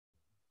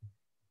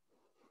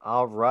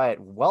All right.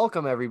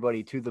 Welcome,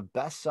 everybody, to the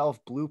Best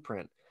Self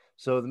Blueprint.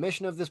 So, the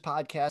mission of this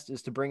podcast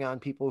is to bring on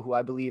people who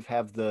I believe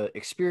have the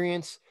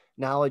experience,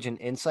 knowledge, and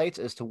insights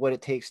as to what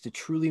it takes to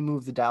truly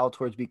move the dial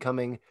towards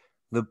becoming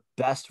the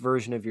best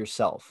version of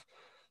yourself.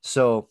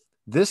 So,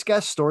 this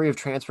guest story of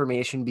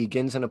transformation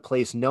begins in a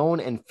place known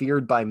and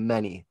feared by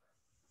many,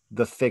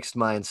 the fixed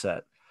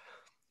mindset.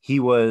 He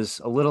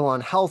was a little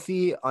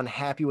unhealthy,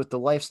 unhappy with the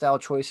lifestyle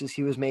choices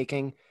he was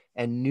making,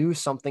 and knew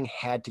something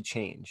had to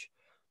change.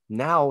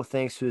 Now,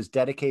 thanks to his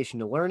dedication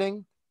to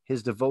learning,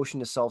 his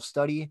devotion to self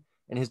study,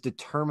 and his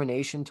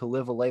determination to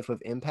live a life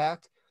of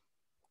impact,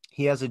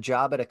 he has a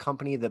job at a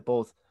company that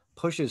both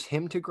pushes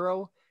him to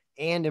grow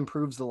and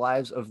improves the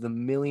lives of the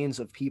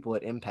millions of people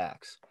it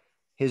impacts.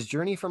 His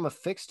journey from a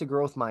fixed to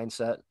growth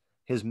mindset,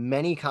 his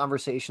many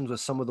conversations with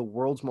some of the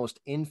world's most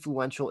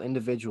influential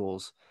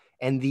individuals,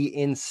 and the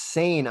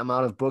insane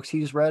amount of books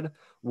he's read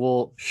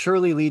will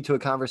surely lead to a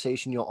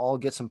conversation you'll all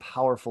get some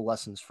powerful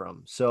lessons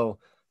from. So,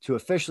 to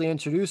officially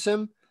introduce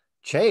him,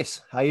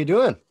 Chase, how you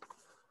doing?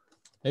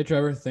 Hey,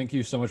 Trevor. Thank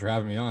you so much for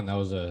having me on. That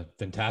was a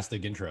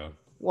fantastic intro.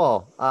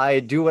 Well, I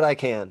do what I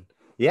can.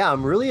 Yeah,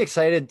 I'm really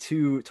excited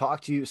to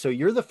talk to you. So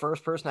you're the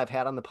first person I've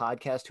had on the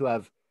podcast who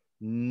I've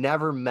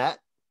never met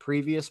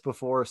previous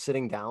before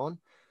sitting down.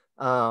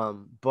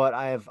 But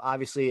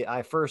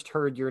I first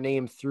heard your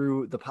name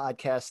through the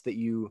podcast that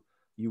you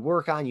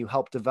work on, you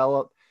help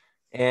develop,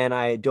 and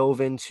I dove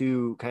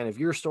into kind of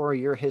your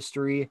story, your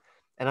history,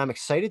 and I'm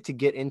excited to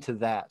get into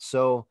that.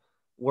 So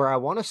where I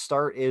want to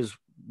start is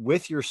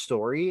with your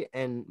story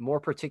and more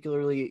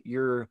particularly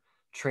your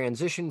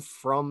transition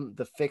from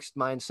the fixed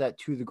mindset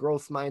to the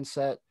growth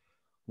mindset.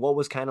 What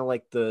was kind of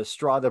like the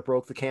straw that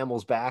broke the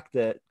camel's back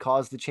that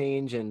caused the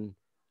change, and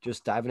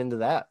just diving into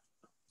that?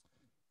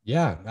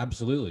 Yeah,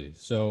 absolutely.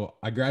 So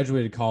I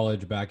graduated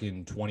college back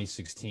in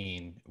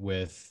 2016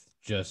 with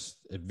just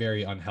a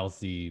very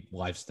unhealthy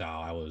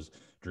lifestyle. I was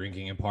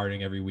drinking and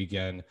partying every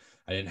weekend.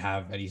 I didn't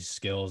have any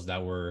skills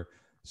that were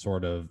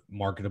sort of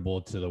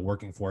marketable to the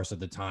working force at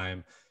the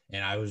time.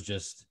 And I was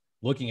just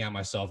looking at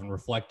myself and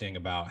reflecting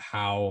about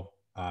how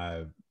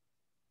I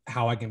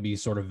can be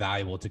sort of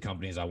valuable to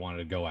companies I wanted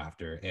to go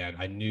after. And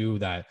I knew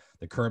that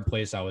the current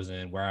place I was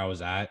in, where I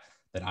was at,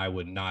 that I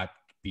would not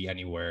be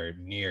anywhere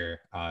near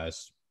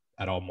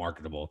at all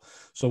marketable.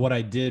 So what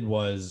I did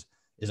is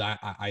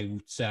I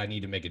said I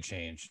need to make a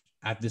change.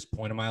 At this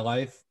point in my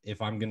life,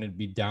 if I'm going to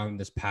be down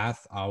this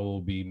path, I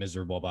will be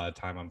miserable by the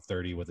time I'm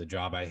 30 with a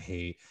job I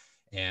hate,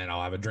 and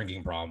I'll have a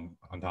drinking problem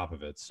on top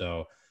of it.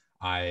 So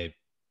I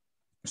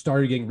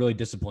started getting really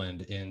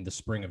disciplined in the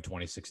spring of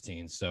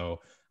 2016. So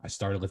I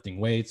started lifting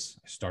weights,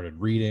 I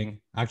started reading.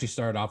 I actually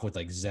started off with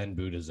like Zen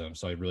Buddhism.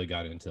 So I really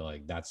got into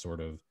like that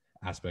sort of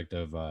aspect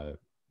of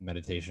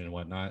meditation and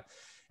whatnot.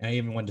 And I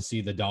even went to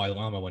see the Dalai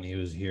Lama when he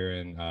was here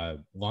in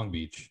Long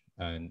Beach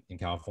in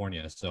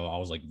California. So I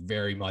was like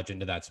very much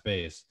into that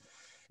space.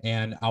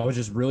 And I was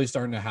just really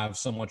starting to have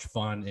so much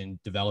fun in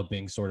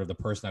developing sort of the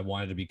person I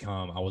wanted to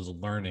become. I was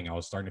learning, I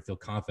was starting to feel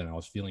confident, I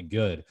was feeling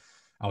good.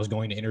 I was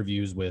going to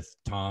interviews with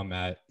Tom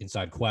at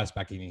Inside Quest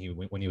back when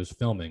he was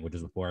filming, which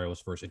is where I was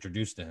first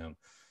introduced to him.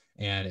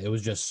 And it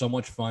was just so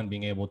much fun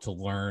being able to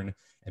learn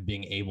and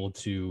being able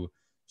to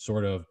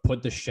sort of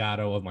put the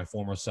shadow of my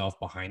former self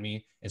behind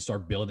me and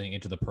start building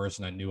into the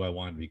person I knew I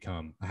wanted to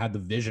become. I had the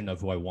vision of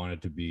who I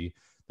wanted to be,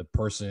 the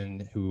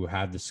person who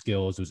had the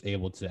skills, who was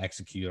able to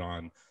execute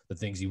on the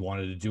things he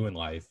wanted to do in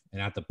life.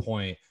 And at the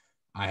point,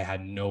 I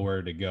had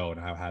nowhere to go and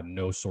I had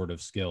no sort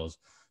of skills.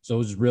 So it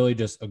was really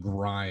just a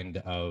grind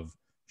of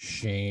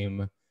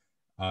shame,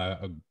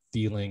 a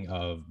feeling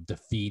of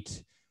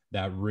defeat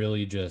that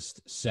really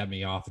just set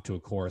me off to a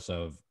course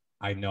of,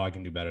 I know I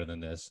can do better than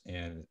this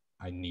and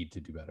I need to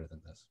do better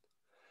than this.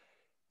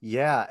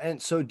 Yeah. And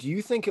so do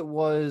you think it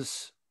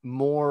was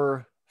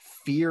more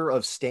fear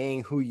of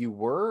staying who you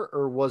were,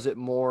 or was it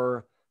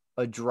more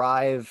a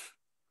drive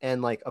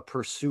and like a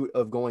pursuit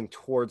of going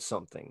towards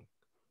something?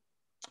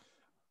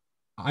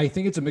 I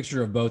think it's a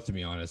mixture of both, to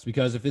be honest,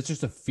 because if it's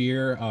just a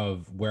fear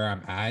of where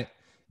I'm at,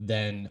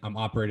 then I'm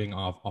operating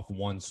off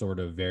one sort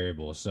of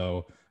variable.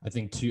 So I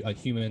think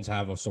humans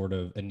have a sort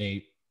of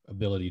innate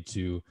ability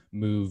to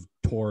move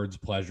towards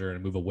pleasure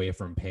and move away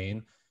from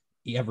pain.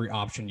 Every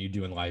option you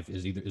do in life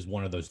is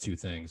one of those two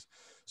things.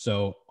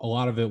 So a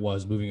lot of it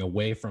was moving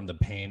away from the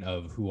pain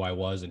of who I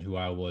was and who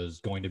I was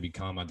going to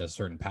become on that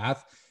certain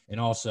path. And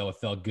also it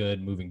felt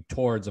good moving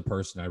towards a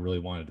person I really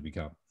wanted to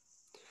become.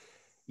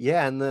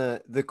 Yeah, and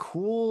the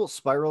cool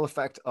spiral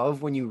effect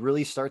of when you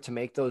really start to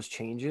make those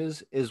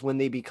changes is when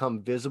they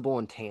become visible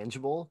and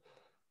tangible.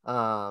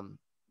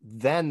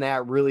 Then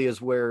that really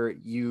is where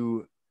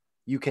you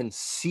can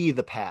see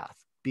the path,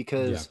 Yeah.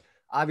 because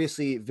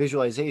obviously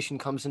visualization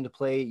comes into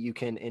play. You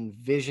can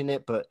envision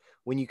it, but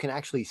when you can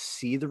actually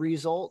see the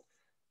result,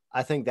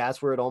 I think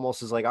that's where it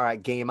almost is like, all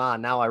right, game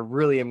on. Now I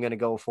really am going to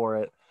go for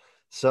it.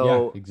 Yeah,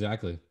 So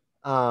exactly.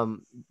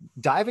 um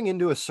diving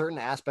into a certain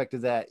aspect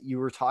of that, you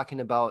were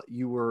talking about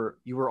you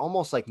were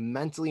almost like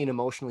mentally and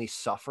emotionally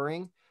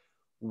suffering.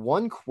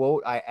 One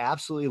quote I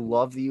absolutely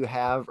love that you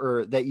have,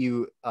 or that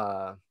you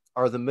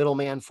are the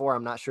middleman for.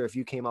 I'm not sure if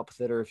you came up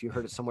with it or if you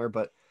heard it somewhere,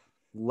 but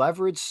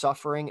leverage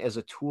suffering as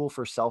a tool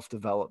for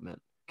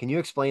self-development. Can you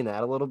explain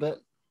that a little bit?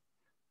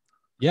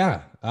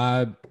 Yeah,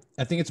 I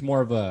think it's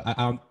more of a.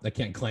 I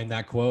can't claim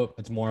that quote.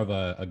 It's more of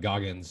a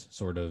Goggins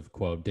sort of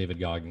quote, David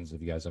Goggins,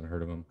 if you guys haven't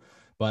heard of him.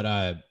 But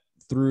I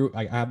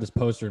have this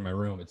poster in my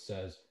room. It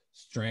says,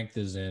 "Strength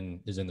is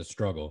in the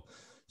struggle."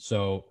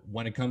 So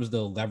when it comes to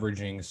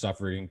leveraging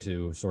suffering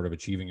to sort of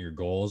achieving your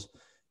goals,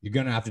 you're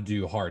gonna have to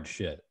do hard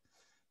shit.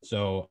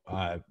 So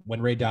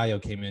when Ray Dalio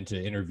came in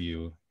to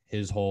interview,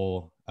 his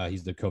whole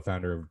he's the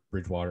co-founder of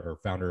Bridgewater or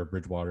founder of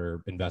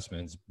Bridgewater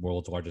Investments,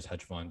 world's largest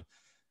hedge fund,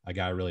 a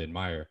guy I really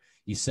admire.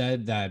 He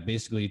said that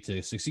basically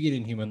to succeed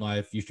in human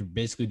life, you should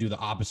basically do the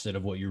opposite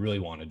of what you really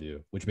want to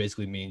do, which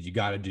basically means you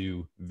got to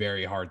do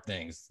very hard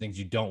things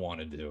you don't want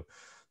to do.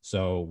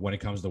 So when it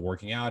comes to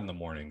working out in the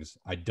mornings,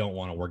 I don't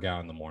want to work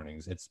out in the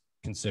mornings. It's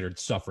considered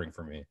suffering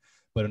for me.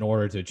 But in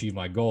order to achieve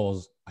my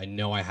goals, I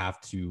know I have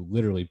to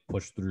literally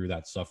push through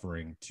that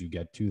suffering to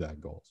get to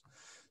that goals.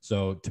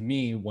 So to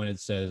me, when it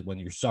says when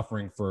you're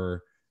suffering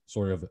for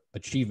sort of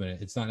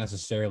achievement, it's not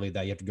necessarily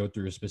that you have to go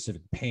through a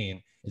specific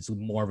pain. It's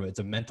more of it's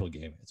a mental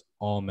game. It's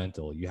all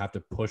mental. You have to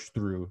push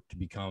through to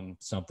become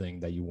something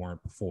that you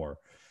weren't before.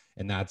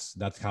 And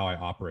that's how I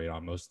operate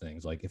on most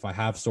things. Like if I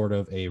have sort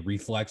of a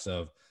reflex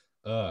of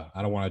I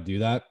don't want to do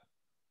that,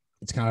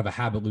 it's kind of a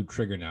habit loop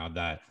trigger now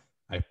that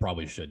I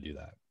probably should do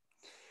that.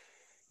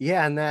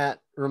 Yeah, and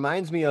that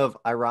reminds me of,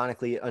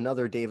 ironically,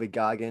 another David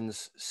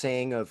Goggins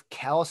saying of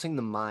callousing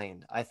the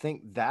mind. I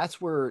think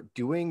that's where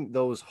doing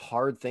those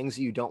hard things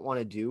that you don't want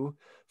to do,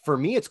 for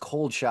me, it's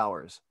cold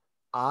showers.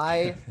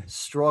 I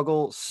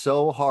struggle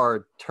so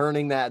hard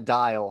turning that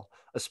dial,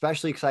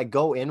 especially because I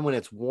go in when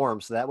it's warm,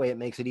 so that way it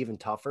makes it even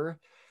tougher.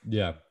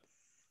 Yeah.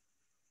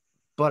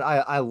 But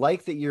I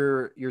like that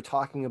you're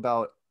talking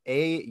about,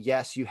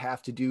 yes, you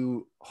have to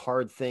do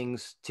hard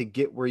things to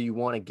get where you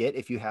want to get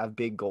if you have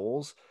big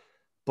goals,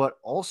 but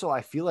also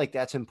I feel like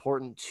that's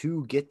important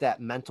to get that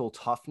mental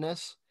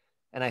toughness.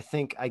 And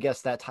I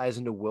guess that ties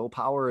into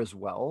willpower as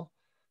well.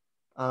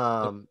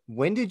 Yep.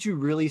 When did you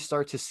really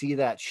start to see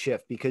that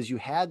shift? Because you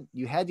had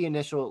the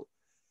initial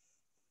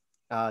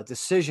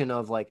decision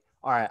of like,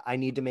 all right, I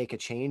need to make a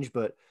change.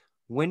 But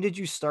when did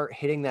you start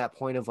hitting that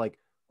point of like,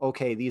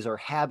 okay, these are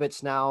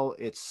habits now.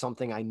 It's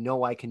something I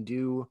know I can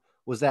do.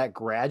 Was that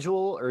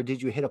gradual, or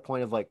did you hit a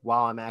point of like,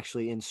 wow, I'm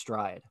actually in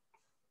stride?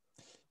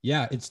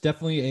 Yeah, it's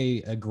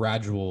definitely a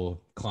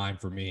gradual climb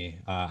for me.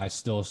 I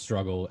still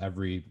struggle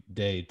every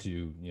day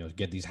to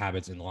get these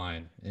habits in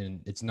line, and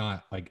it's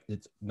not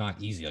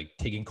easy. Like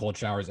taking cold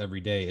showers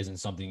every day isn't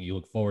something you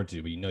look forward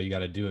to, but you got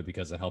to do it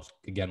because it helps.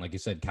 Again, like you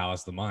said,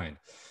 callous the mind.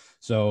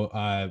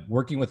 So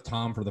working with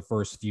Tom for the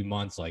first few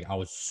months, like I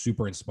was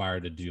super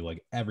inspired to do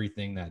like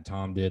everything that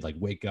Tom did, like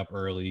wake up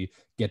early,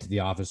 get to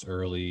the office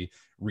early,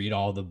 read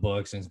all the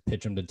books and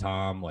pitch them to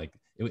Tom. Like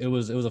it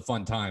was a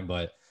fun time,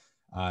 but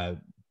uh,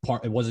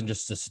 it wasn't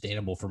just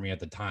sustainable for me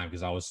at the time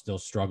because I was still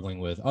struggling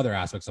with other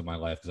aspects of my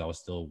life because I was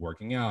still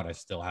working out. I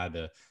still had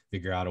to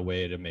figure out a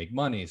way to make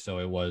money. So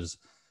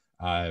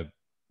uh,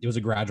 it was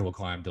a gradual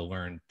climb to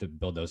learn to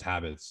build those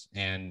habits.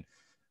 And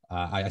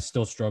I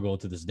still struggle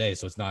to this day.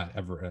 So it's not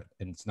ever,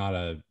 and it's not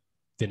a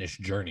finished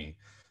journey.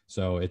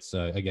 So it's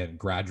again,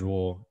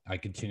 gradual. I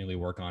continually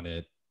work on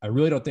it. I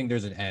really don't think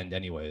there's an end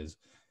anyways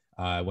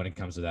when it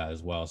comes to that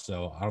as well.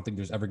 So I don't think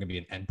there's ever going to be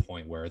an end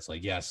point where it's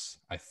like, yes,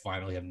 I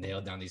finally have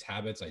nailed down these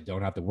habits. I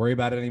don't have to worry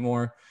about it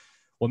anymore.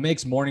 What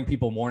makes morning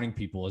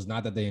people is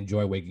not that they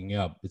enjoy waking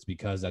up. It's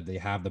because that they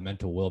have the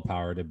mental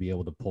willpower to be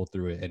able to pull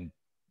through it and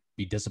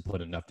be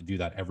disciplined enough to do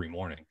that every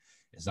morning.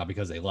 It's not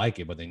because they like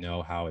it, but they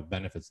know how it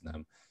benefits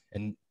them.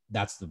 And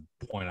that's the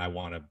point I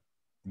want to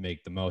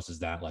make the most is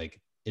that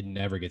like it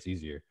never gets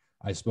easier.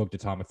 I spoke to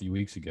Tom a few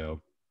weeks ago,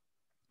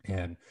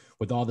 and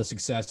with all the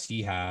success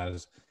he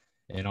has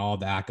and all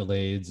the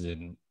accolades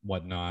and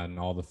whatnot and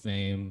all the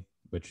fame,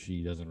 which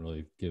he doesn't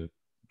really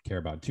care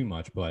about too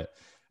much, but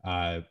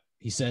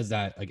he says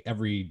that like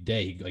every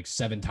day, like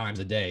 7 times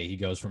a day, he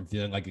goes from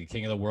feeling like the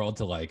king of the world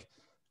to like,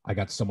 I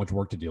got so much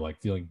work to do, like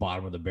feeling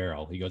bottom of the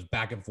barrel. He goes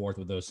back and forth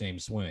with those same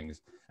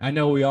swings. I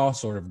know we all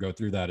sort of go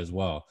through that as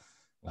well.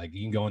 Like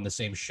you can go in the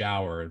same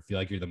shower and feel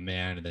like you're the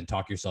man and then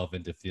talk yourself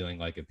into feeling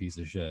like a piece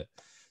of shit.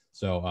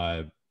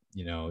 So,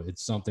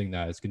 it's something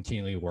that is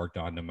continually worked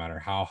on no matter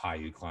how high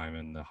you climb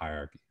in the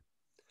hierarchy.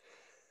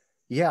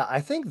 Yeah,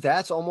 I think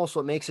that's almost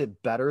what makes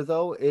it better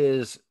though,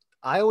 is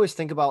I always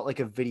think about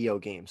like a video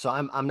game. So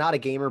I'm not a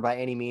gamer by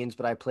any means,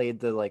 but I played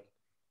the like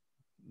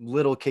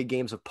little kid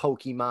games of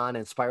Pokemon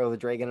and Spyro the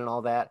Dragon and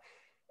all that.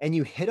 And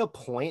you hit a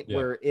point Yeah.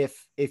 where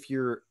if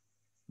you're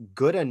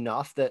good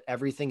enough that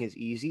everything is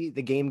easy,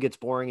 the game gets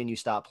boring and you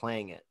stop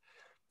playing it.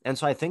 And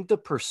so I think the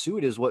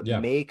pursuit is what Yeah.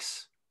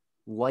 makes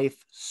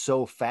life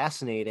so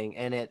fascinating,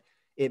 and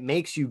it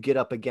makes you get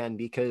up again,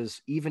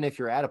 because even if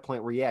you're at a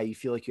point where you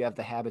feel like you have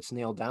the habits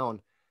nailed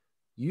down,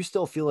 you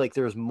still feel like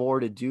there's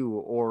more to do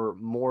or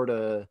more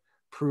to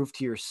prove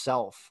to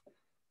yourself.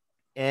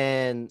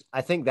 And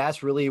I think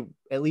that's really,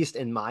 at least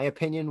in my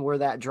opinion, where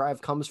that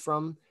drive comes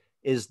from.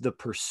 is the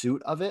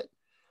pursuit of it.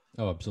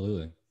 Oh,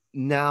 absolutely.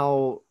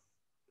 Now,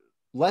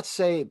 let's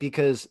say,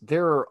 because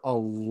there are a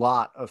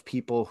lot of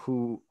people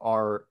who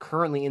are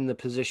currently in the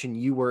position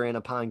you were in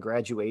upon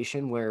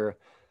graduation, where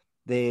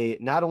they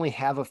not only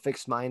have a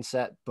fixed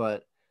mindset,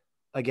 but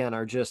again,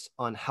 are just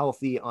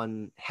unhealthy,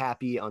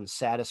 unhappy,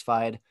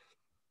 unsatisfied.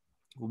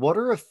 What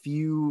are a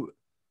few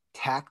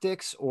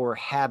tactics or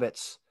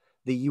habits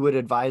that you would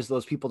advise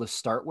those people to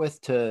start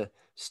with to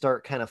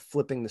start kind of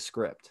flipping the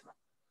script?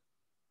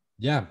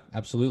 Yeah,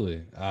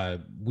 absolutely.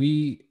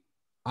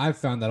 I've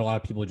found that a lot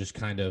of people just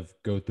kind of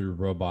go through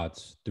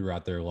robots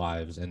throughout their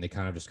lives, and they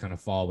kind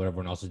of follow what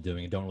everyone else is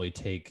doing and don't really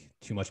take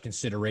too much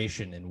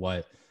consideration in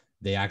what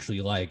they actually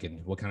like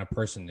and what kind of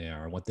person they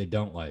are and what they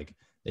don't like.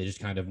 They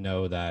just kind of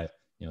know that,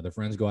 their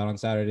friends go out on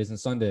Saturdays and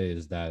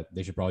Sundays, that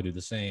they should probably do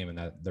the same, and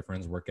that their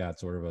friends work at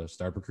sort of a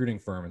startup recruiting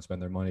firm and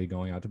spend their money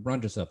going out to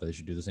brunch and stuff, that they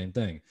should do the same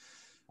thing.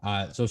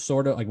 So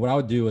sort of like what I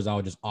would do is I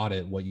would just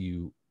audit what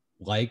you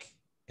like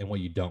and what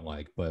you don't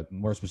like, but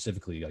more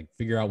specifically, like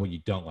figure out what you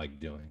don't like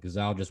doing, because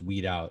that'll just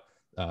weed out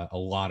a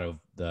lot of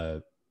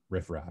the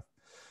riffraff.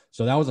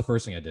 So that was the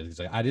first thing I did,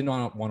 because I did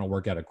not want to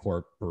work at a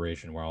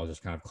corporation where I was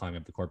just kind of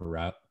climbing up the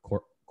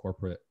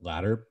corporate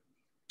ladder.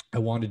 I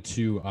wanted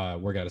to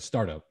work at a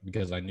startup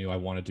because I knew I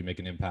wanted to make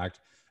an impact.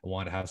 I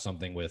wanted to have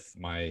something with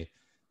my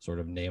sort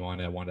of name on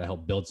it. I wanted to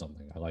help build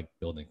something. I like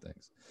building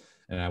things,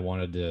 and I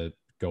wanted to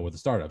go with a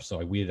startup.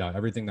 So I weeded out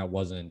everything that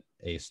wasn't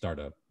a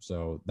startup.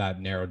 So that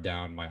narrowed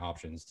down my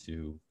options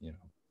to,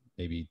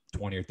 maybe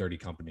 20 or 30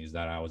 companies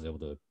that I was able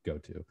to go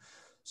to.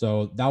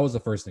 So that was the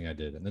first thing I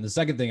did. And then the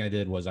second thing I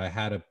did was I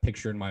had a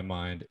picture in my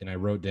mind and I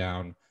wrote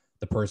down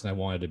the person I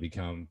wanted to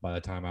become by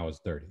the time I was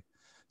 30.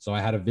 So I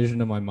had a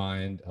vision in my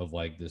mind of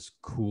like this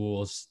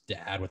cool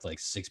dad with like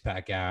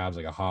 6-pack abs,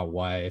 like a hot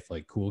wife,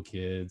 like cool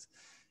kids,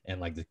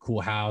 and like the cool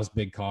house,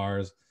 big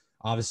cars.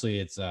 Obviously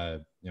it's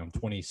I'm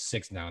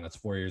 26 now and that's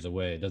 4 years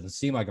away. It doesn't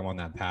seem like I'm on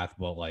that path,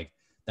 but like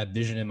that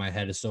vision in my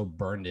head is so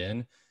burned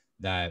in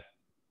that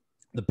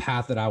the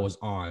path that I was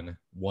on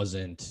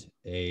wasn't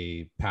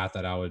a path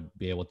that I would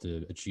be able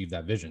to achieve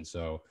that vision.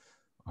 So,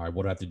 all right,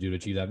 what do I have to do to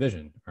achieve that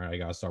vision? All right, I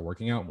got to start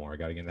working out more. I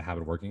got to get in the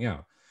habit of working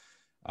out.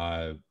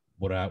 Uh,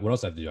 what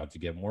else I have to do? I have to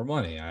get more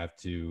money. I have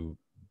to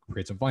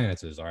create some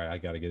finances. All right, I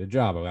got to get a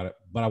job.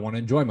 But I want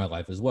to enjoy my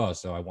life as well.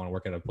 So I want to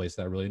work at a place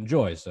that I really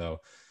enjoy. So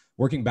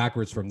working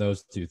backwards from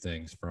those two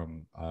things,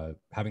 from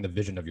having the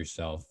vision of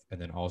yourself, and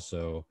then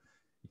also,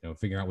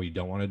 figuring out what you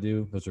don't want to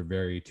do. Those are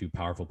very two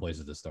powerful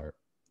places to start.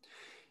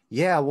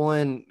 Yeah, well,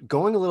 and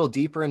going a little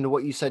deeper into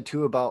what you said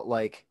too about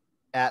like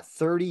at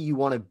 30, you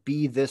want to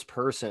be this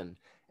person.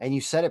 And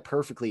you said it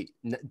perfectly.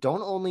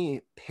 Don't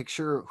only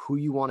picture who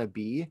you want to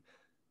be,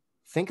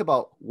 think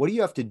about what do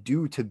you have to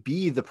do to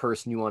be the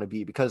person you want to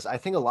be. Because I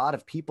think a lot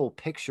of people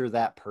picture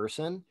that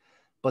person,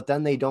 but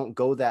then they don't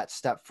go that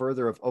step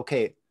further of,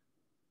 okay,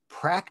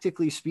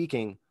 practically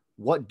speaking,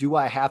 what do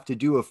I have to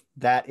do if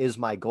that is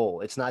my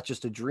goal? It's not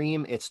just a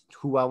dream, it's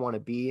who I want to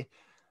be.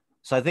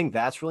 So I think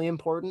that's really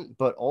important.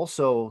 But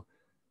also,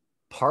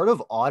 part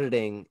of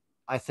auditing,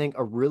 I think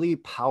a really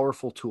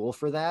powerful tool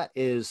for that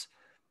is,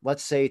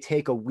 let's say,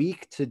 take a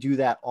week to do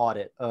that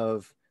audit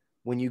of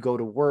when you go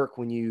to work,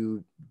 when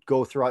you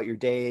go throughout your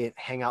day,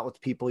 hang out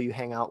with people you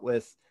hang out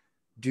with,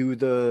 do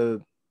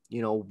the,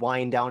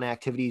 wind down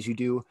activities you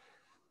do.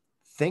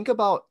 Think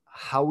about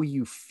how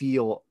you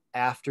feel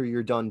after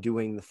you're done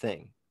doing the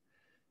thing.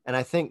 And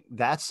I think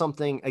that's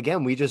something,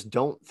 again, we just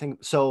don't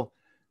think. So,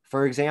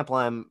 for example,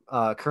 I'm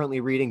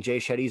currently reading Jay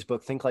Shetty's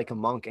book, Think Like a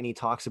Monk, and he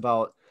talks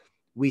about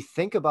we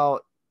think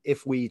about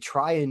if we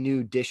try a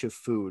new dish of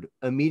food,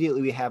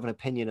 immediately we have an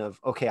opinion of,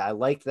 okay, I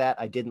like that.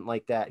 I didn't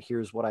like that.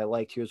 Here's what I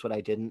liked. Here's what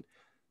I didn't.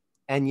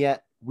 And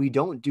yet we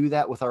don't do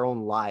that with our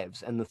own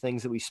lives and the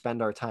things that we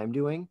spend our time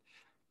doing.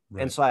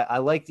 And Right. so I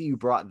like that you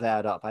brought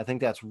that up. I think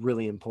that's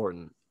really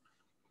important.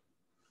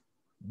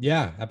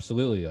 Yeah,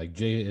 absolutely. Like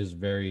Jay is a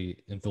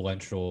very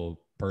influential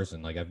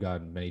person. Like I've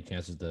gotten many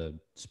chances to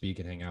speak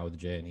and hang out with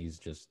Jay, and he's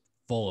just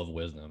full of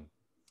wisdom.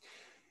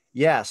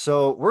 Yeah,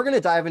 so we're going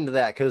to dive into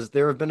that because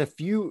there have been a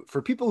few,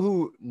 for people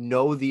who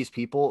know these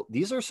people,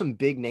 these are some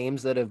big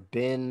names that have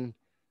been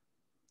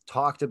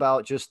talked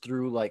about just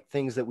through like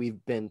things that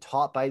we've been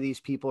taught by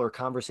these people or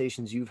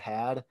conversations you've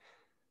had.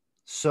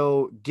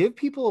 So give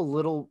people a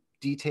little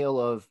detail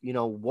of,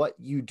 what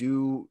you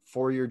do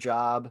for your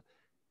job,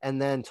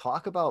 and then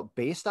talk about,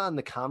 based on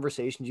the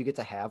conversations you get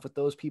to have with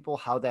those people,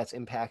 how that's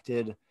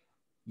impacted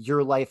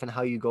your life and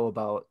how you go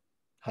about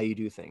how you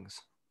do things.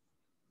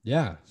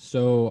 Yeah.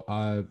 So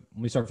let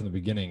me start from the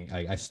beginning.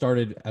 I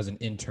started as an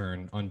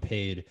intern,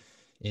 unpaid,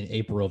 in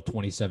April of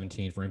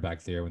 2017 for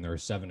Impact Theory when there were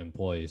 7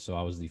 employees. So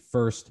I was the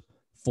first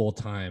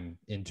full-time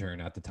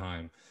intern at the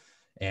time.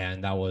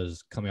 And that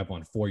was coming up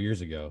on 4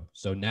 years ago.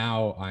 So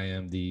now I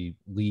am the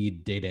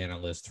lead data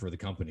analyst for the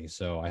company.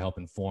 So I help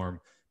inform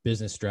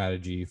business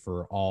strategy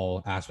for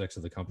all aspects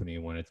of the company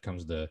when it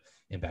comes to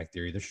Impact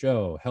Theory, the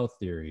show, Health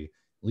Theory,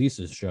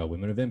 Lisa's show,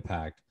 Women of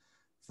Impact,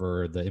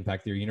 for the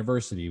Impact Theory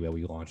University that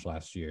we launched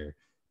last year,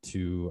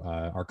 to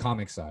our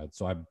comic side.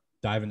 So I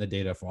dive in the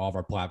data for all of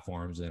our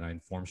platforms, and I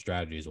inform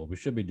strategies, what we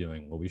should be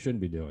doing, what we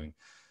shouldn't be doing,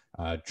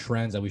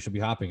 trends that we should be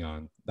hopping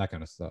on, that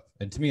kind of stuff.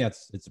 And to me,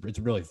 it's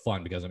really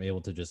fun because I'm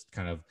able to just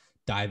kind of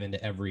dive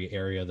into every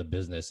area of the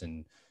business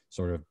and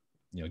sort of,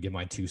 give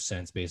my 2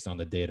 cents based on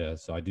the data.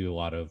 So I do a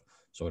lot of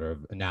sort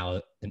of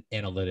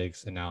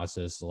analytics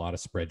analysis, a lot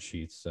of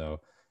spreadsheets. So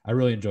I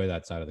really enjoy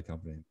that side of the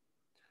company.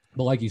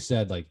 But like you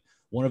said, like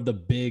one of the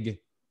big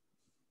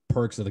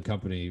perks of the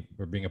company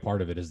or being a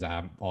part of it is that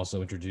I'm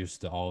also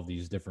introduced to all of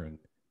these different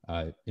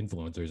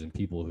influencers and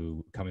people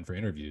who come in for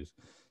interviews.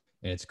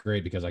 And it's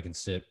great because I can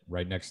sit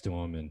right next to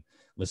them and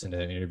listen to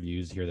the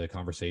interviews, hear the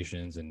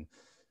conversations, and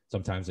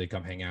sometimes they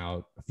come hang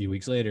out a few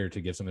weeks later to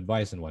give some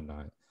advice and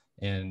whatnot.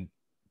 And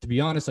to be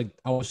honest, like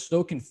I was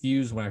so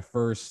confused when I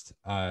first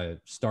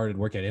started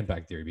working at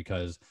Impact Theory,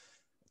 because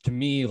to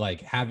me,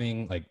 like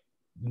having like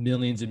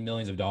millions and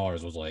millions of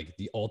dollars was like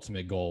the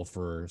ultimate goal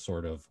for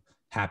sort of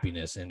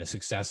happiness and a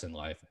success in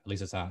life. At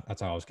least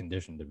that's how I was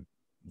conditioned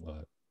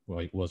to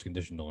was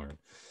conditioned to learn.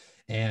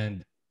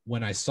 And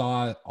when I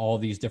saw all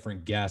these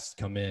different guests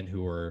come in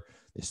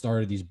they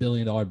started these $1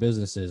 billion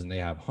businesses and they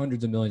have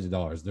hundreds of millions of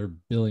dollars, they're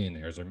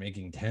billionaires, they're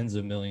making tens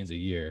of millions a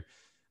year.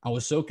 I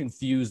was so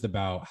confused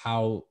about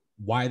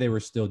why they were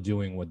still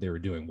doing what they were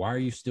doing. Why are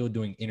you still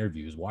doing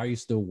interviews? Why are you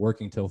still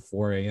working till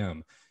 4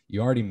 a.m.?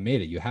 You already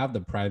made it. You have the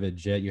private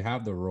jet, you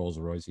have the Rolls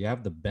Royce, you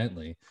have the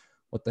Bentley.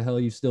 What the hell are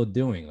you still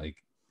doing?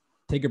 Like,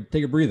 take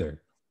a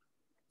breather.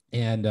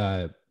 And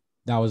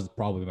that was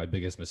probably my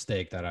biggest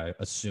mistake that I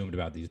assumed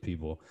about these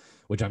people,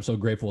 which I'm so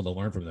grateful to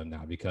learn from them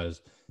now,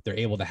 because they're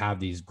able to have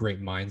these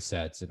great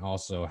mindsets and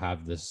also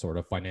have this sort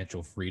of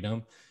financial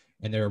freedom,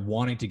 and they're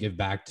wanting to give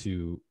back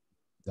to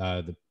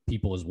the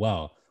people as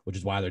well, which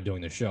is why they're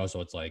doing the show.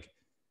 So it's like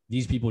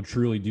these people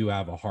truly do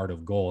have a heart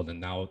of gold, and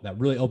now that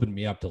really opened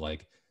me up to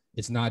like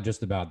it's not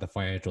just about the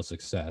financial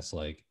success.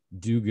 Like,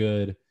 do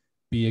good,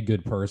 be a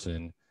good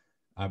person.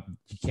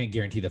 You can't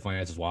guarantee the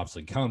finances will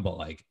obviously come, but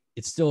like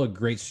it's still a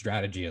great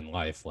strategy in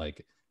life.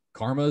 Like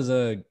karma is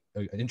an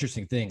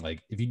interesting thing.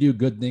 Like if you do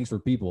good things for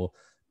people,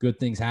 good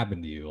things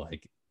happen to you.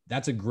 Like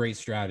that's a great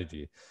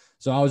strategy.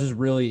 So I was just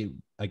really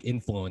like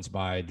influenced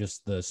by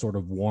just the sort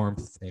of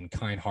warmth and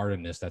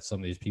kind-heartedness that some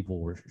of these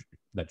people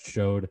that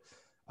showed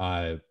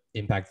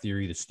Impact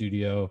Theory, the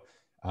studio.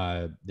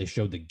 They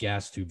showed the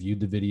guests who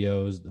viewed the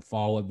videos, the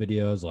follow-up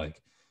videos.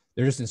 Like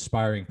they're just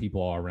inspiring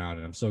people all around.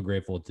 And I'm so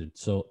grateful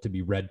to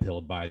be red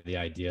pilled by the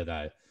idea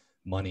that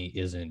money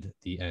isn't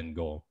the end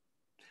goal.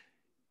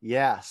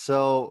 Yeah.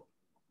 So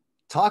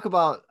talk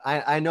about,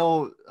 I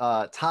know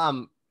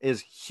Tom is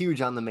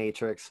huge on The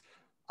Matrix.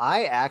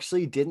 I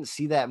actually didn't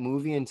see that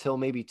movie until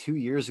maybe 2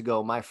 years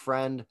ago. My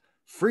friend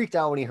freaked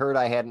out when he heard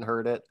I hadn't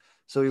heard it.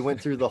 So he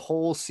went through the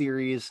whole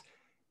series,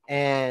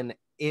 and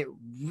it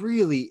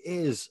really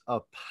is a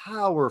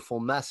powerful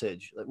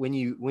message when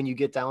you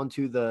get down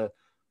to the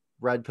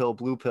red pill,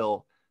 blue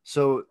pill.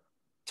 So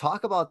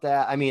talk about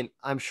that. I mean,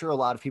 I'm sure a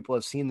lot of people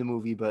have seen the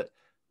movie, but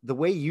the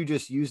way you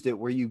just used it,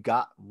 where you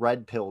got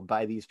red pilled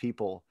by these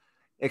people,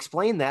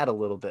 explain that a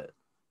little bit.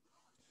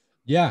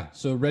 Yeah.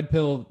 So red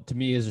pill to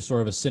me is a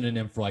sort of a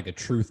synonym for like a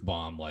truth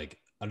bomb, like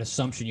an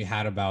assumption you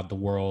had about the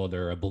world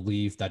or a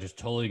belief that just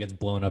totally gets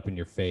blown up in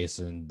your face,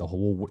 and the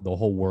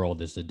whole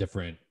world is a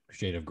different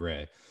shade of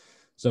gray.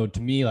 So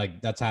to me, like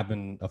that's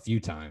happened a few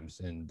times,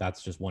 and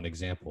that's just one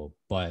example.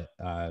 But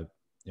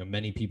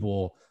many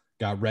people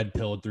got red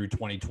pilled through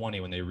 2020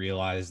 when they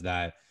realized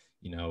that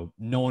no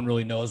one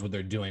really knows what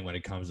they're doing when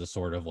it comes to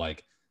sort of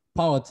like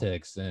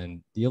politics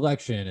and the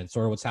election and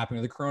sort of what's happening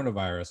with the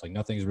coronavirus. Like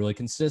nothing's really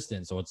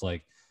consistent. So it's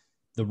like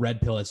the red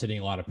pill that's hitting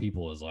a lot of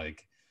people is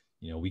like,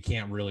 we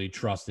can't really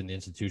trust in the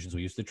institutions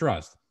we used to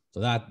trust.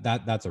 So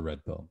that's a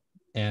red pill.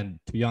 And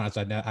to be honest,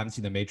 I haven't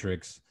seen The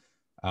Matrix.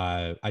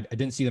 I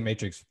didn't see The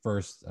Matrix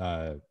first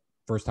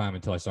time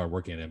until I started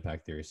working at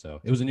Impact Theory. So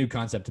it was a new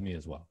concept to me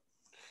as well.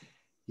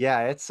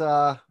 Yeah, it's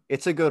a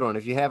good one.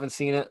 If you haven't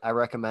seen it, I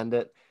recommend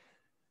it.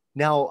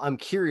 Now, I'm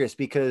curious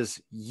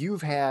because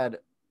you've had,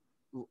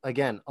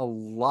 again, a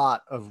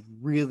lot of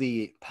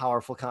really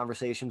powerful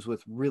conversations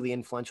with really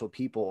influential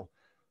people.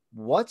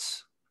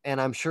 What's, and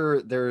I'm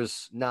sure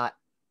there's not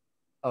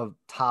a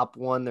top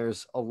one,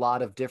 there's a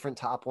lot of different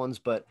top ones,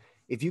 but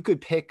if you could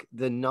pick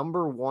the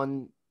number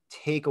one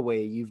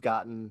takeaway you've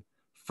gotten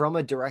from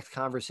a direct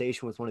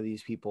conversation with one of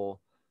these people,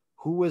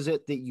 who was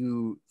it that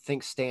you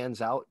think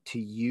stands out to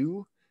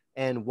you?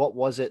 And what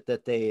was it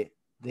that they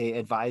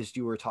advised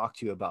you or talked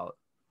to you about?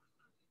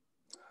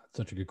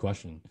 Such a good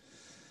question.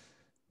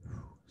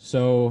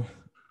 So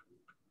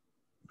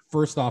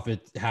first off,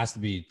 it has to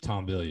be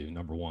Tom Bilyeu,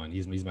 number one.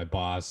 He's my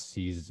boss.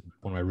 He's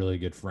one of my really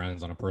good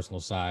friends on a personal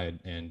side,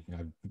 and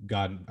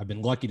I've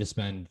been lucky to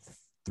spend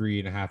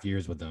 3.5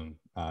 years with him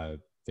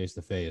face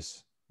to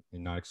face,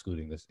 and not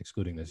excluding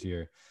this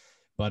year.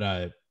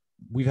 But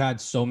we've had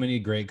so many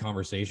great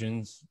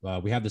conversations.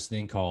 We have this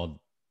thing called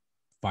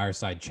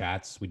fireside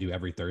chats we do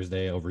every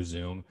Thursday over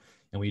Zoom,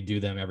 and we do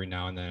them every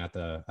now and then at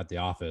the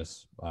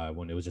office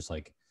when it was just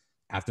like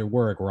after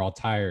work, we're all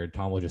tired.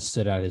 Tom will just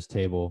sit at his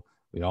table.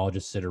 We'd all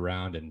just sit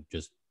around and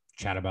just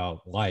chat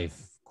about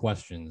life,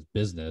 questions,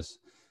 business.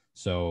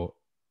 So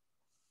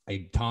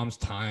Tom's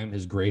time,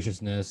 his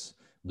graciousness,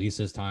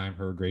 Lisa's time,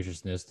 her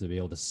graciousness to be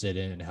able to sit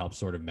in and help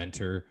sort of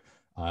mentor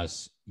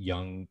us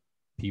young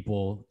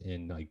people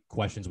in like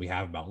questions we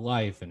have about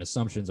life and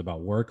assumptions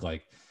about work,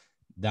 like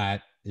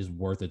that is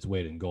worth its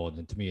weight in gold.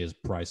 And to me is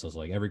priceless.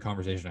 Like every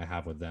conversation I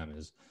have with them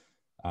is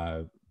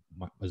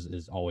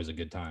always a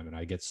good time. And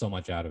I get so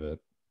much out of it.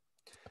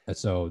 And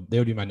so they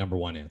would be my number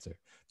one answer.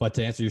 But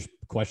to answer your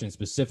question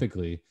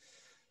specifically,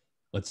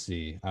 let's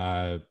see.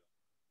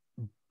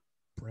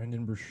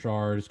 Brendan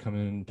Burchard has come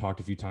in and talked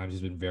a few times.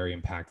 He's been very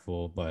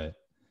impactful, but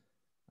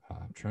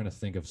I'm trying to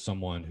think of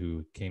someone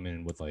who came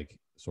in with like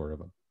sort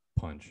of a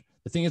punch.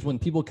 The thing is, when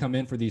people come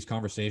in for these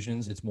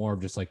conversations, it's more of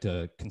just like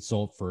to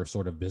consult for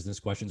sort of business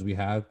questions we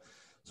have.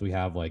 So we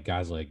have like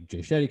guys like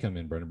Jay Shetty come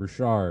in, Brendan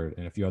Burchard,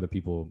 and a few other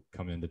people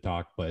come in to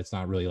talk, but it's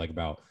not really like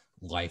about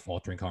life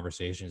altering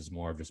conversations. It's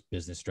more of just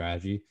business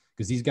strategy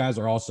because these guys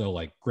are also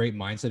like great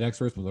mindset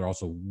experts, but they're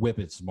also whip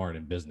it smart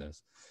in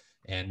business.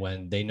 And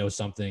when they know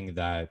something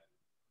that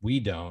we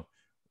don't,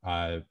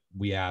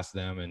 we ask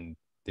them and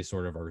they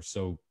sort of are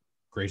so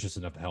gracious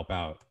enough to help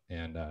out.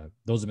 And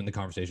those have been the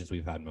conversations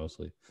we've had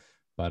mostly.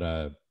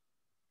 But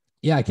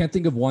yeah, I can't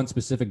think of one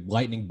specific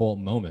lightning bolt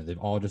moment. They've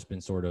all just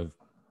been sort of,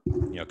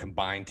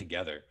 combined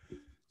together.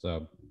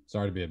 So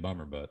sorry to be a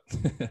bummer, but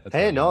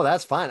Hey, no,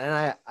 that's fine.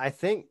 And I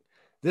think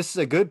this is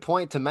a good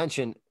point to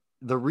mention.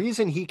 The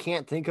reason he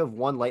can't think of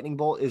one lightning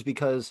bolt is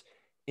because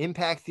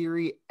Impact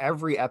Theory,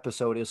 every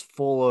episode is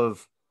full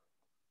of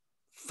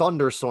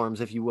thunderstorms,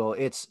 if you will.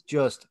 It's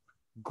just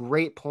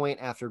great point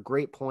after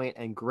great point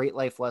and great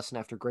life lesson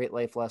after great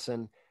life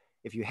lesson.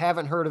 If you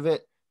haven't heard of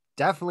it,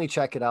 definitely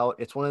check it out.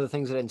 It's one of the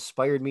things that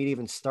inspired me to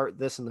even start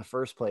this in the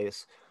first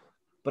place.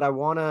 But I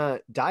want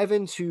to dive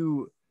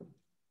into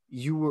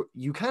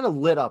you kind of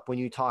lit up when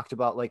you talked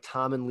about like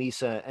Tom and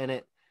Lisa, and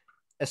it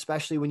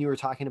especially when you were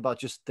talking about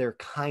just their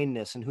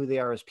kindness and who they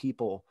are as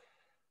people.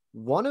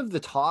 One of the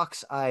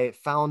talks I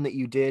found that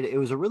you did, it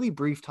was a really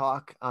brief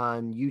talk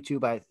on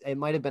YouTube. It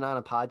might have been on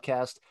a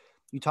podcast.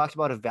 You talked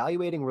about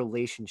evaluating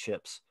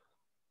relationships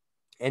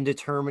and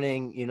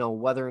determining,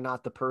 whether or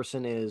not the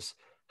person is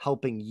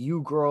helping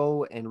you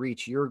grow and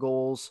reach your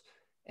goals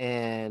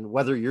and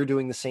whether you're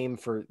doing the same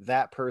for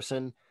that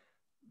person.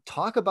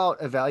 Talk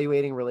about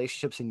evaluating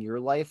relationships in your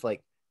life,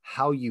 like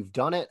how you've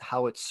done it,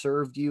 how it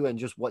served you, and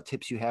just what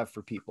tips you have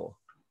for people.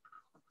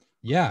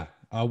 Yeah.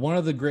 One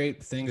of the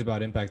great things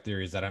about impact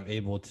theory is that I'm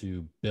able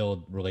to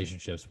build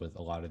relationships with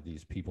a lot of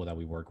these people that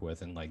we work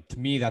with. And like, to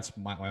me, that's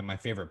my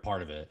favorite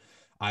part of it.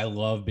 I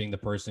love being the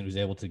person who's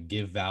able to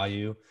give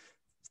value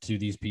to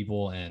these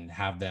people and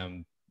have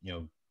them,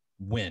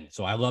 win.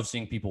 So I love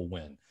seeing people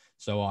win.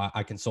 So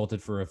I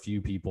consulted for a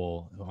few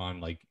people on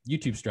like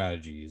YouTube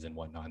strategies and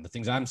whatnot, and the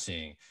things I'm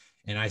seeing,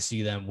 and I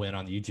see them win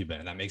on the YouTube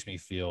end, and that makes me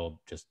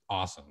feel just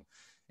awesome.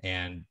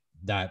 And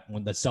that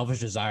when the selfish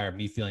desire of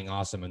me feeling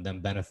awesome and them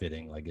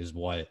benefiting, like is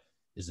what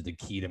is the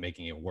key to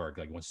making it work.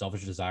 Like when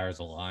selfish desires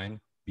align,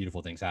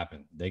 beautiful things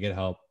happen. They get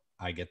help.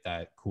 I get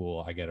that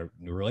cool. I get a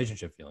new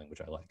relationship feeling,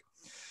 which I like.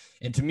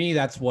 And to me,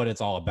 that's what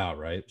it's all about,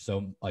 right?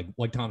 So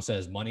like Tom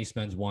says, money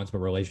spends once, but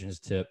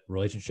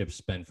relationships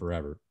spend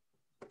forever.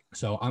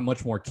 So I'm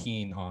much more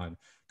keen on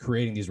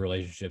creating these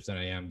relationships than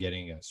I am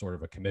getting a sort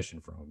of a commission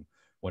from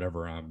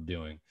whatever I'm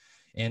doing.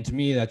 And to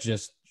me, that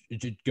just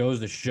it goes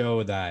to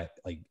show that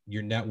like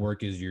your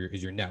network is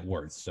your net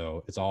worth.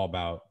 So it's all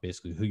about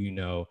basically who you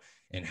know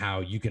and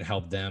how you can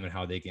help them and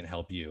how they can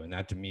help you. And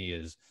that to me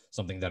is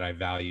something that I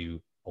value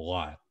a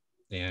lot.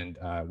 And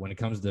when it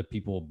comes to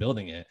people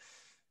building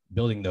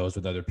those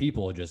with other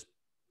people, just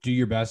do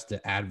your best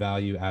to add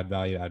value, add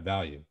value, add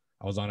value.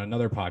 I was on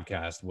another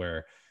podcast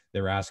where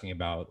they were asking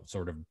about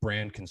sort of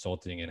brand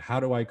consulting and how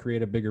do I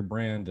create a bigger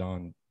brand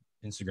on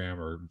Instagram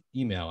or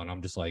email. And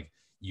I'm just like,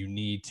 you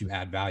need to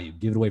add value,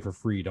 give it away for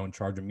free. Don't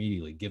charge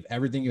immediately, give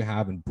everything you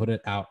have and put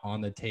it out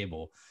on the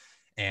table.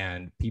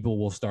 And people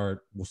will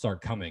start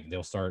coming.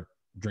 They'll start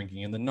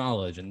drinking in the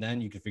knowledge. And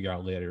then you can figure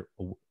out later,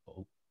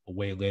 a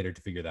way later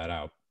to figure that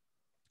out.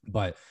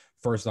 But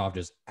first off,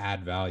 just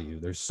add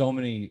value. There's so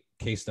many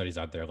case studies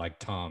out there like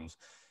Tom's.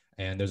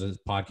 And there's a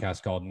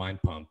podcast called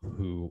Mind Pump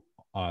who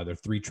they're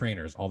 3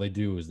 trainers. All they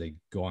do is they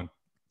go on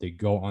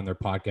their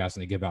podcast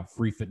and they give out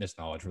free fitness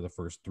knowledge for the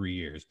first 3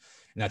 years.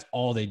 And that's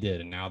all they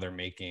did. And now they're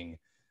making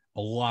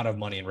a lot of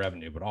money in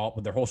revenue,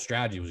 but their whole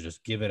strategy was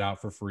just give it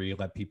out for free,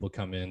 let people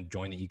come in,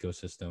 join the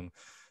ecosystem.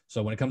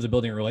 So when it comes to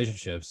building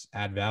relationships,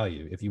 add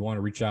value. If you want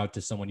to reach out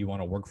to someone you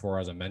want to work for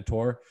as a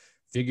mentor,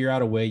 figure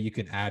out a way you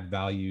can add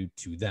value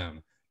to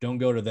them. Don't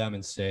go to them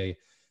and say,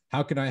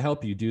 how can I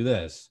help you do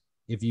this?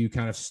 If you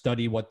kind of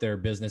study what their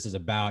business is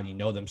about, and you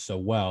know them so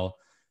well,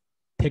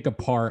 pick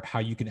apart how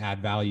you can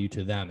add value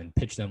to them and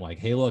pitch them like,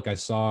 hey, look, I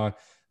saw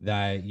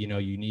that,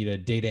 you need a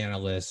data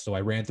analyst. So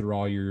I ran through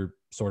all your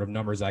sort of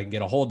numbers I can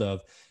get a hold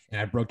of. And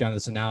I broke down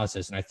this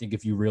analysis. And I think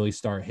if you really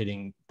start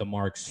hitting the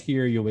marks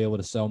here, you'll be able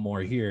to sell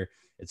more here,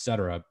 et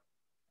cetera.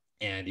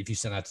 And if you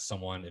send that to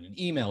someone in an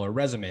email or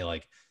resume,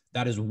 like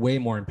that is way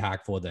more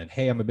impactful than,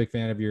 hey, I'm a big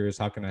fan of yours.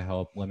 How can I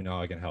help? Let me know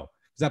how I can help.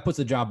 Because that puts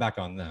the job back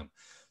on them.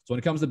 So when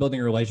it comes to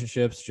building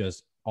relationships,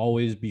 just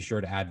always be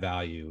sure to add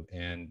value,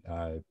 and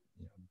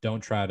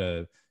don't try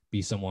to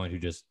be someone who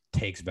just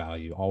takes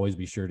value. Always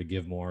be sure to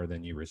give more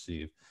than you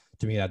receive.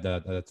 To me,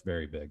 that's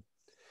very big.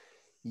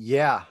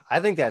 Yeah, I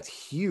think that's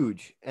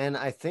huge. And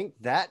I think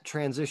that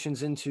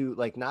transitions into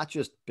like not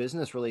just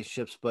business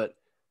relationships, but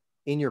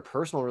in your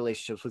personal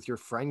relationships with your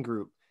friend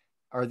group.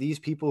 Are these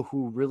people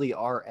who really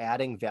are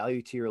adding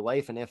value to your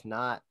life? And if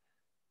not,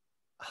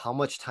 how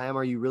much time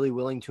are you really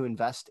willing to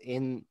invest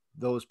in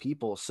those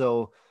people?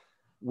 So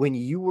when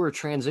you were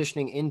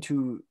transitioning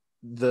into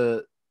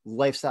the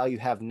lifestyle you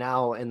have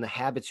now and the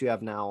habits you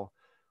have now,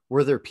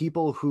 were there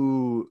people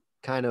who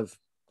kind of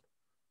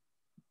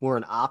were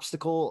an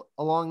obstacle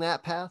along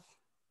that path?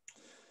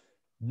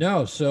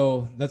 No,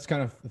 so that's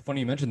kind of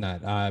funny you mentioned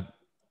that.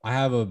 I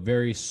have a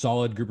very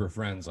solid group of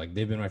friends. Like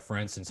they've been my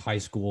friends since high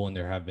school, and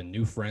there have been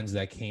new friends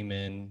that came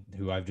in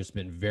who I've just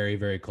been very,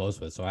 very close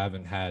with. So I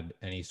haven't had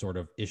any sort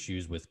of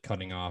issues with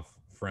cutting off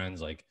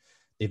friends. Like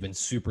they've been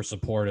super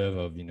supportive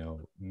of,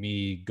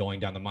 me going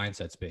down the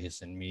mindset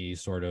space and me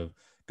sort of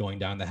going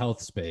down the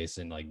health space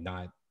and like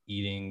not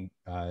eating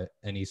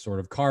any sort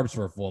of carbs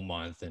for a full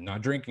month and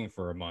not drinking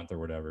for a month or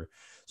whatever.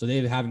 So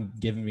they haven't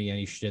given me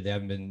any shit. They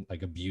haven't been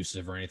like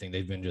abusive or anything.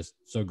 They've been just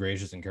so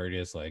gracious and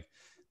courteous. Like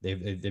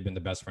they've been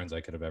the best friends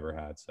I could have ever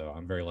had. So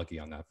I'm very lucky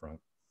on that front.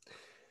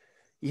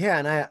 Yeah,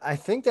 and I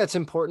think that's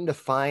important to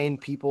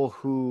find people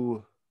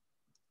who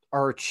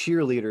are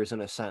cheerleaders in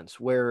a sense,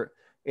 where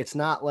it's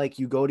not like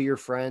you go to your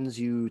friends,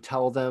 you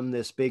tell them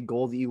this big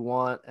goal that you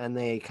want, and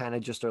they kind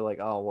of just are like,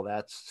 oh, well,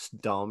 that's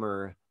dumb,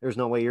 or there's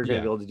no way you're going to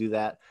Yeah. be able to do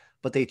that.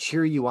 But they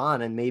cheer you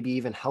on and maybe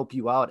even help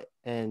you out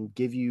and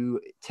give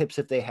you tips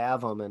if they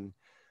have them. And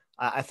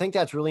I think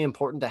that's really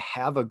important to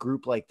have a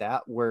group like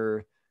that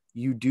where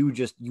you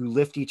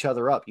lift each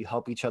other up, you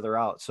help each other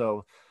out.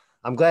 So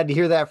I'm glad to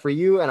hear that for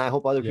you. And I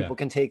hope other Yeah. people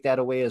can take that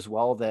away as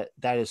well,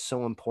 that is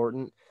so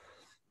important.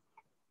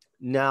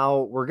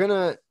 Now we're going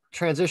to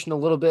transition a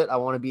little bit. I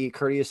want to be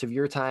courteous of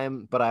your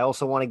time, but I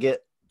also want to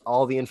get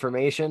all the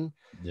information.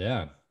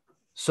 Yeah.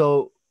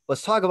 So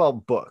let's talk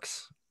about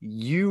books.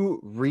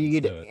 You Let's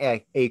read do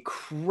it. a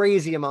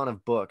crazy amount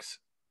of books.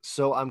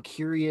 So I'm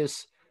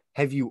curious,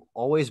 have you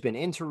always been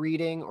into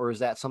reading, or is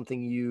that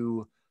something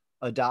you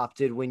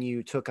adopted when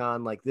you took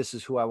on like, this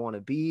is who I want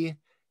to be?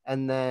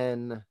 And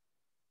then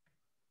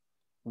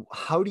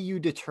how do you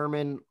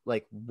determine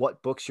like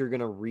what books you're going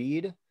to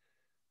read,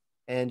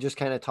 and just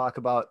kind of talk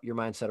about your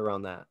mindset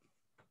around that?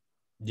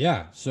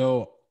 Yeah.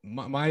 So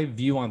my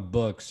view on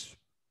books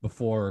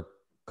before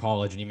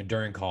college and even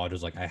during college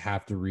was like, I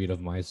have to read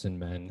Of Mice and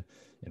Men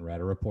and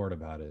read a report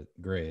about it.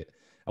 Great.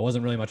 I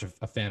wasn't really much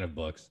a fan of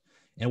books.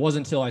 And it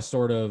wasn't until I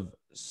sort of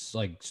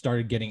like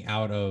started getting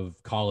out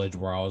of college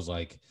where I was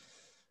like,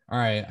 all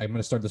right, I'm going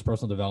to start this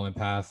personal development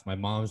path. My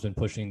mom's been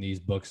pushing these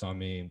books on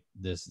me.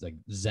 This like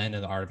Zen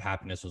and the Art of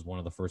Happiness was one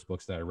of the first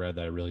books that I read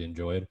that I really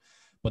enjoyed.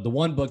 But the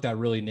one book that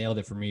really nailed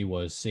it for me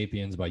was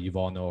Sapiens by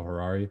Yuval Noah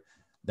Harari.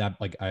 That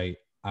like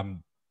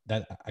I'm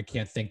that I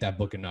can't thank that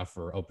book enough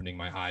for opening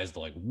my eyes to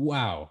like,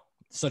 wow,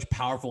 such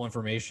powerful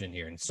information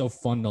here and so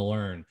fun to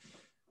learn.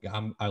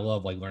 I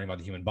love like learning about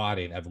the human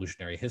body and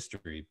evolutionary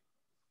history.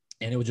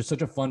 And it was just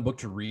such a fun book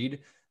to read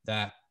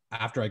that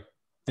after I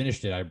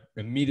finished it, I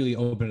immediately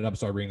opened it up,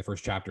 started reading the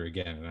first chapter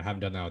again. And I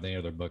haven't done that with any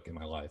other book in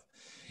my life.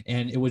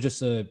 And it was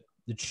just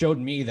it showed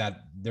me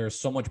that there's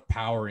so much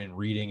power in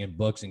reading and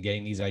books and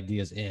getting these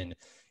ideas in.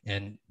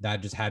 And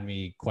that just had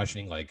me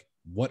questioning like,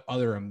 what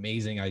other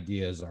amazing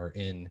ideas are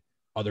in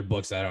other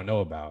books that I don't know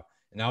about?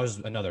 And that was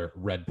another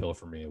red pill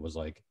for me. It was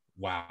like,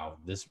 wow,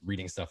 this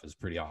reading stuff is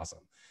pretty awesome.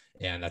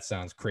 And that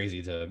sounds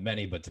crazy to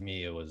many, but to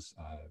me, it was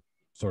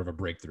sort of a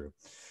breakthrough.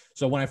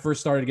 So when I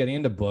first started getting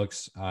into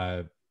books,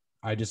 I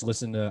would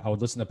listen to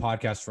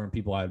podcasts from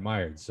people I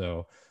admired.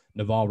 So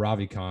Naval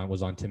Ravikant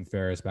was on Tim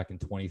Ferriss back in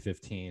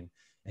 2015,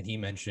 and he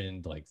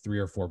mentioned like 3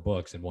 or 4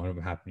 books, and one of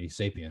them happened to be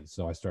Sapiens.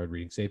 So I started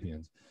reading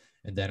Sapiens.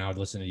 And then I would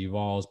listen to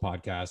Yuval's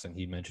podcast, and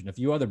he mentioned a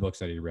few other books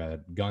that he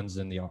read, Guns,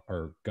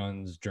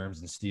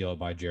 Germs, and Steel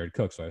by Jared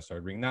Cook. So I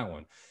started reading that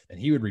one. And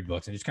he would read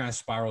books, and it just kind of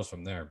spirals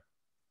from there.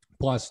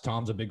 Plus,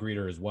 Tom's a big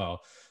reader as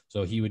well.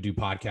 So he would do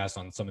podcasts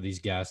on some of these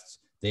guests.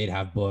 They'd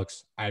have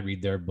books. I'd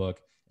read their book.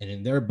 And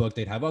in their book,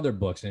 they'd have other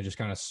books. And it just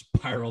kind of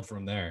spiraled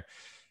from there.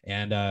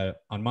 And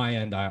on my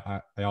end,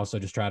 I also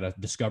just try to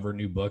discover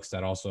new books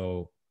that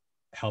also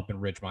help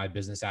enrich my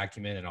business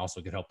acumen and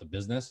also could help the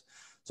business.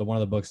 So one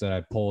of the books that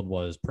I pulled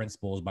was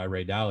Principles by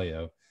Ray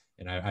Dalio.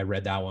 And I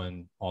read that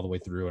one all the way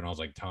through. And I was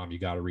like, Tom, you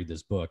got to read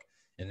this book.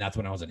 And that's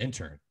when I was an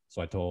intern.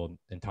 So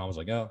and Tom was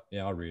like, oh,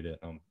 yeah, I'll read it.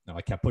 No,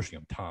 I kept pushing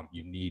him, Tom,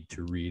 you need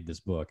to read this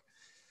book.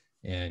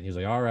 And he was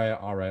like, all right,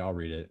 I'll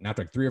read it. And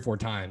after like 3 or 4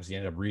 times, he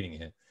ended up reading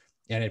it.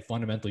 And it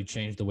fundamentally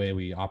changed the way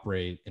we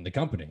operate in the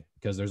company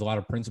because there's a lot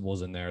of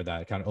principles in there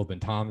that kind of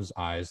opened Tom's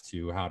eyes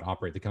to how to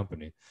operate the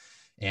company.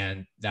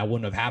 And that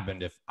wouldn't have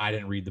happened if I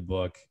didn't read the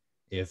book,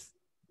 if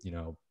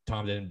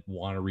Tom didn't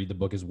want to read the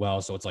book as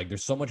well. So it's like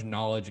there's so much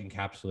knowledge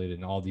encapsulated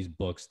in all these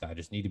books that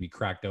just need to be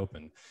cracked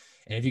open.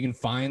 And if you can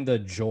find the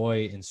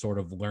joy in sort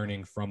of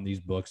learning from these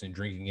books and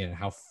drinking it and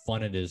how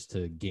fun it is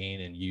to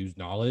gain and use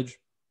knowledge,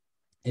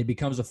 it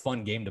becomes a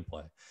fun game to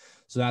play.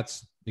 So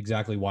that's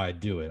exactly why I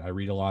do it. I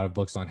read a lot of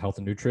books on health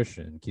and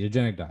nutrition,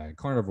 ketogenic diet,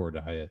 carnivore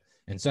diet,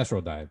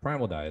 ancestral diet,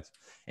 primal diets.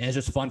 And it's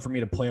just fun for me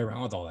to play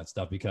around with all that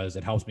stuff because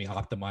it helps me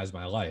optimize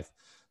my life.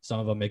 Some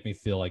of them make me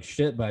feel like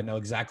shit, but I know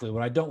exactly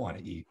what I don't want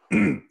to eat.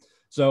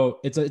 So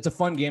it's a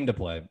fun game to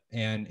play.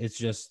 And it's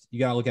just, you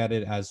got to look at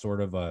it as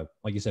sort of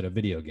like you said, a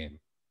video game.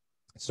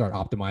 Start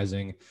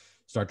optimizing,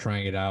 start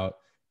trying it out.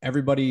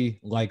 Everybody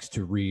likes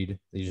to read.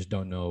 They just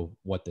don't know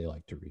what they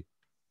like to read.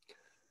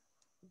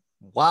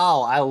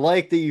 Wow, I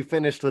like that you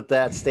finished with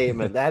that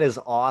statement. That is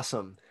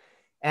awesome.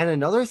 And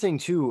another thing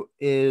too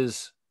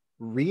is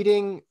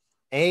reading.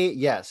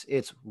 Yes,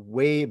 it's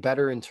way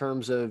better in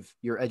terms of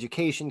your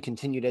education,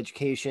 continued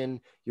education,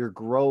 your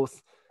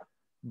growth,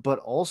 but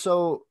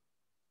also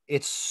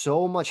it's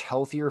so much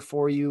healthier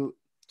for you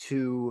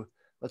to,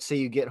 let's say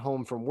you get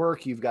home from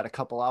work, you've got a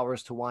couple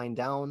hours to wind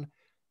down.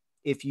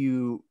 If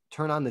you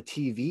turn on the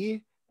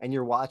TV and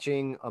you're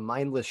watching a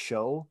mindless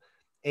show,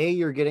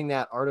 you're getting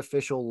that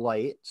artificial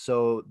light.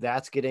 So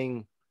that's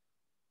getting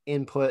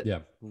input Yeah.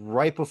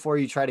 right before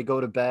you try to go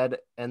to bed,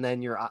 and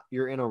then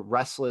you're in a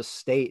restless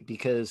state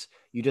because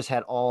you just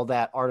had all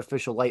that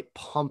artificial light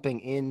pumping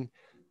in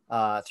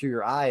through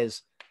your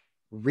eyes.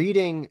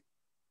 Reading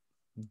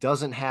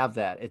doesn't have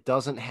that. It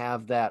doesn't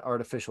have that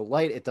artificial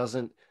light. It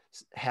doesn't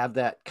have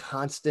that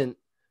constant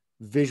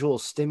visual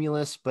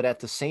stimulus, but at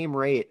the same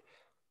rate,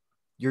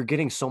 you're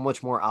getting so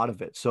much more out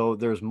of it. So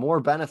there's more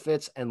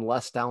benefits and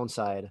less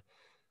downside.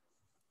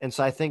 And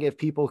so I think if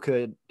people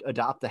could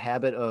adopt the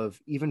habit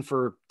of, even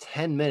for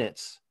 10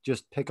 minutes,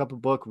 just pick up a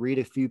book, read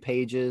a few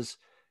pages,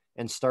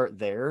 and start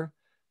there,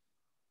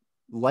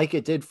 like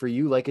it did for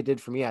you, like it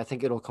did for me, I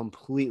think it'll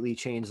completely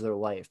change their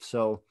life.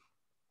 So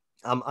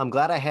I'm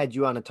glad I had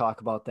you on to talk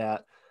about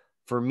that.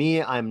 For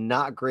me, I'm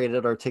not great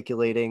at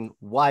articulating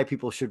why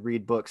people should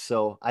read books.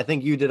 So I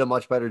think you did a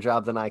much better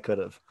job than I could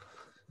have.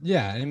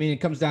 Yeah, I mean,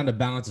 it comes down to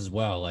balance as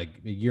well. Like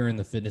you're in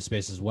the fitness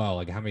space as well.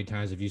 Like how many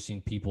times have you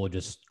seen people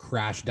just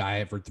crash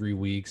diet for 3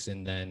 weeks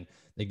and then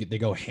they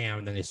go ham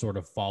and then they sort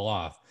of fall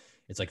off?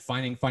 It's like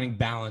finding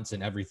balance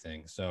in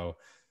everything. So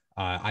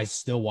I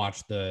still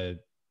watch the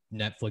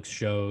Netflix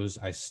shows.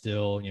 I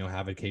still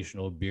have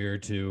occasional beer or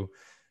two.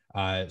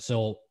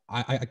 So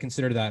I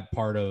consider that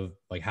part of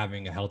like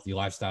having a healthy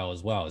lifestyle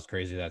as well. As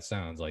crazy as that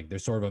sounds, like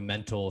there's sort of a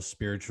mental,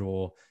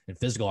 spiritual, and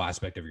physical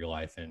aspect of your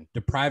life, and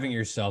depriving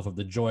yourself of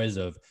the joys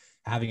of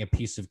having a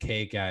piece of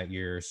cake at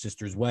your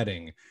sister's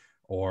wedding,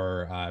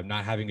 or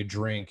not having a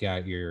drink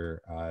at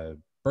your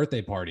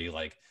birthday party,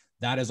 like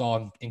that is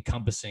all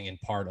encompassing in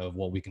part of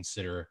what we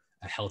consider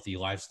a healthy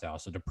lifestyle.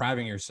 So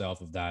depriving yourself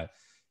of that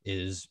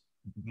is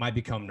might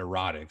become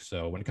neurotic.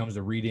 So when it comes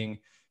to reading,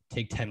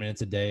 take 10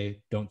 minutes a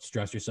day. Don't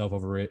stress yourself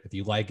over it. If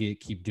you like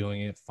it, keep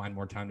doing it. Find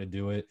more time to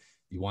do it.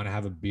 If you want to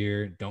have a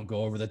beer, don't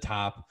go over the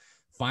top.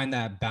 Find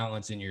that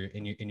balance in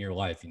your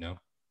life,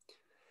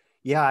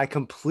 Yeah, I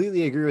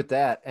completely agree with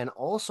that. And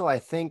also, I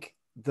think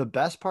the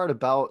best part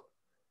about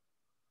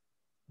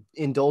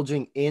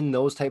indulging in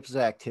those types of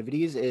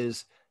activities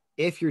is,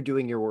 if you're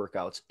doing your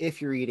workouts,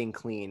 if you're eating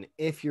clean,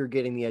 if you're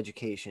getting the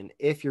education,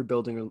 if you're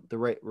building the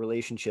right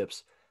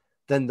relationships,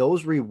 then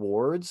those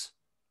rewards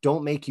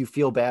don't make you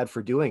feel bad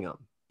for doing them,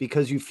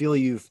 because you feel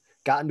you've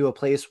gotten to a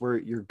place where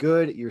you're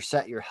good, you're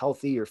set, you're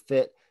healthy, you're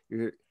fit,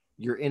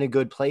 you're in a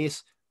good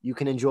place. You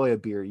can enjoy a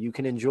beer, you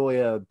can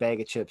enjoy a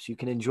bag of chips, you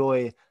can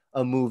enjoy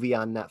a movie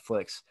on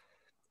Netflix.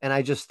 And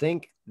I just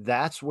think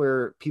that's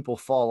where people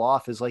fall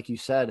off, is like you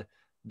said,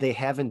 they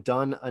haven't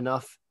done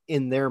enough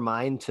in their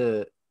mind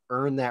to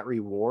earn that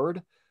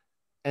reward.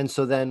 And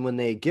so then when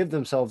they give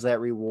themselves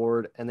that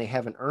reward and they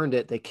haven't earned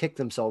it, they kick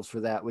themselves for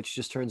that, which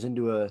just turns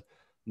into a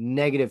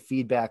negative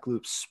feedback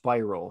loop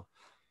spiral.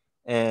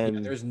 Yeah,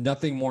 And there's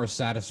nothing more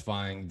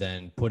satisfying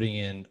than putting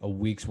in a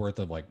week's worth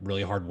of like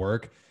really hard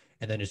work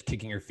and then just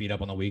kicking your feet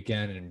up on the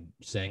weekend and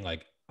saying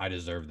like, I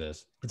deserve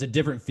this. It's a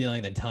different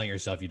feeling than telling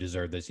yourself you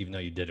deserve this, even though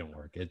you didn't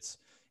work. It's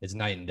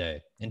night and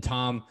day. And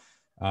Tom,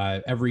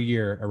 every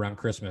year around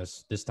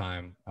Christmas, this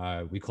time,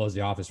 we close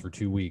the office for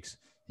 2 weeks,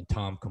 and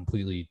Tom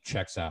completely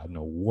checks out.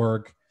 No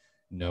work,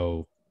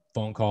 no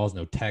phone calls,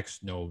 no texts,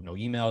 no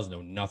emails,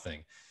 no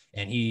nothing.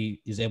 And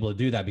he is able to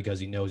do that because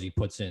he knows he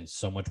puts in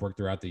so much work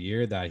throughout the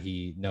year that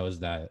he knows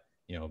that,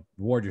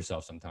 reward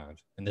yourself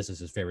sometimes. And this is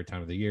his favorite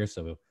time of the year.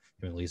 So him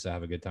and Lisa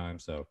have a good time.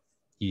 So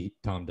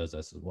Tom does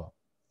this as well.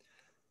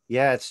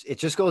 yeah, it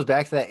just goes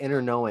back to that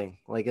inner knowing.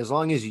 Like, as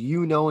long as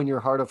you know in your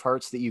heart of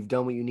hearts that you've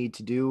done what you need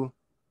to do,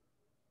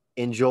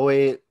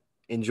 enjoy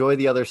enjoy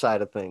the other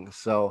side of things.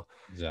 So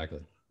Exactly.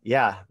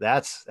 yeah,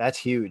 that's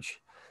huge.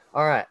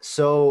 All right.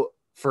 So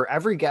for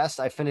every guest,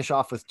 I finish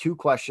off with two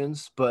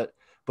questions, but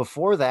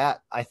before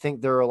that, I think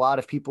there are a lot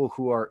of people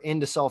who are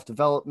into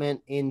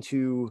self-development,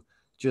 into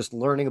just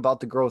learning about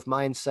the growth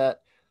mindset.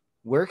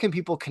 where can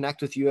people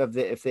connect with you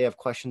if they have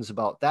questions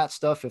about that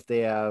stuff, if they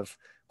have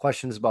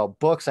questions about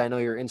books? I know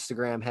your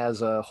Instagram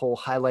has a whole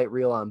highlight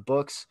reel on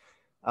books.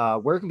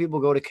 Where can people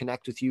go to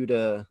connect with you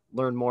to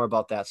learn more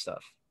about that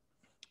stuff?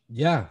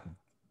 Yeah.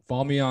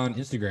 Follow me on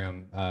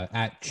Instagram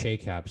at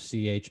Chaycap,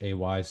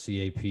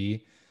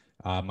 Chaycap.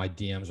 My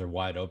DMs are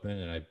wide open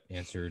and I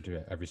answer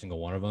to every single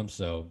one of them.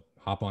 So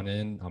hop on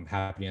in. I'm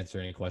happy to answer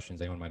any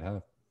questions anyone might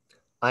have.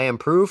 I am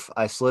proof.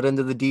 I slid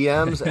into the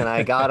DMs and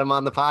I got him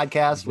on the You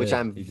podcast, which did.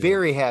 I'm You did.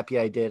 very happy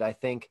I did. I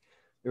think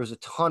there was a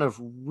ton of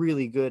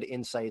really good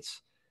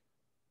insights,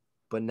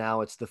 but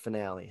now it's the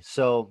finale.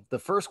 So the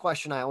first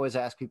question I always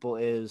ask people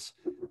is,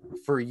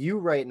 for you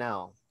right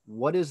now,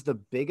 what is the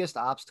biggest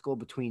obstacle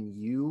between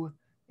you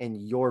and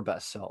your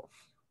best self?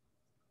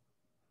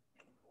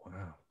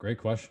 Wow. Great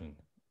question.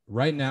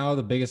 Right now,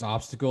 the biggest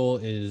obstacle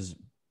is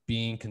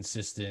being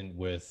consistent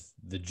with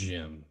the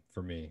gym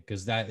for me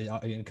because that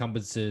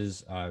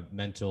encompasses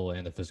mental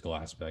and the physical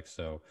aspects.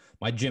 So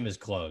my gym is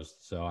closed.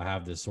 So I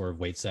have this sort of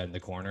weight set in the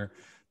corner,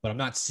 but I'm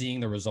not seeing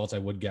the results I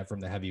would get from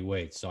the heavy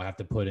weights. So I have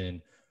to put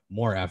in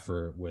more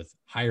effort with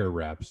higher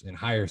reps and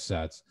higher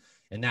sets.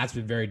 And that's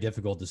been very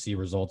difficult to see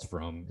results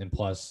from. And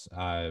plus,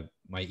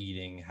 my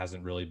eating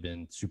hasn't really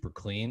been super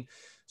clean.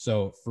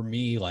 So for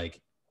me,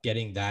 like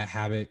getting that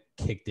habit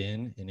kicked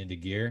in and into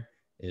gear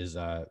is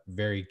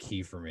very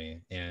key for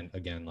me. And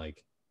again,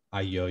 like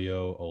I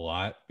yo-yo a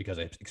lot because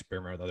I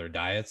experiment with other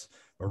diets,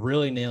 but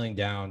really nailing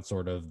down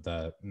sort of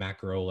the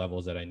macro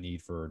levels that I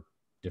need for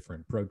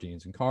different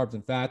proteins and carbs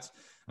and fats,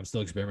 I'm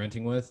still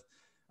experimenting with.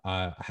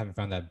 I haven't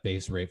found that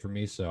base rate for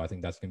me, so I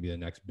think that's going to be the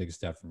next big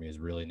step for me is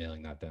really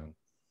nailing that down.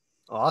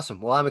 Awesome.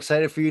 Well, I'm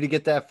excited for you to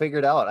get that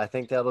figured out. I Yeah.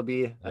 think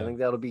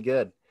that'll be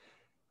good.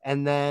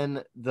 And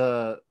then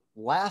the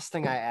last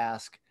thing I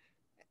ask,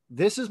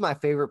 this is my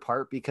favorite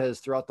part because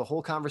throughout the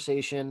whole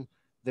conversation,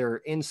 there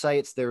are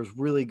insights, there's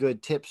really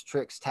good tips,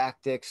 tricks,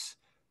 tactics,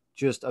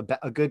 just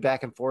a good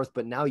back and forth.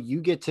 But now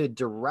you get to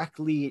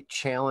directly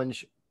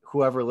challenge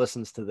whoever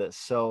listens to this.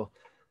 So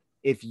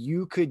if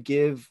you could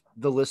give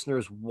the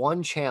listeners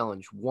one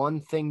challenge,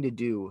 one thing to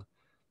do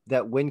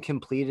that when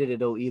completed,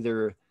 it'll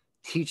either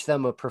teach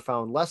them a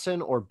profound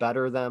lesson or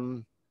better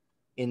them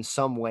in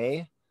some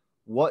way,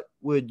 what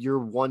would your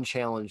one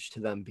challenge to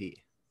them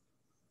be?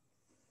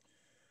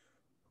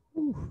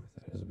 Whew,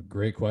 that is a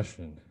great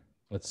question.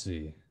 Let's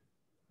see.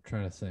 I'm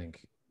trying to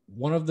think.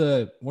 One of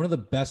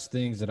the best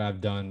things that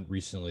I've done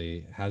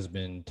recently has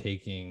been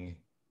taking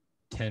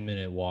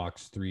 10-minute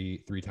walks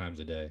three times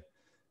a day.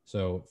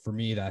 So for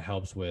me, that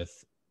helps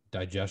with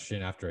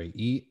digestion after I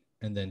eat.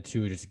 And then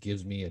two, it just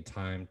gives me a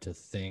time to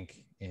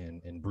think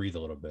and breathe a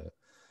little bit.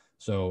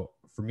 So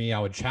for me, I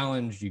would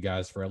challenge you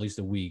guys for at least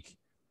a week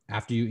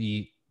after you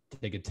eat,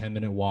 take a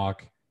 10-minute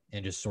walk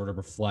and just sort of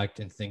reflect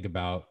and think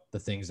about the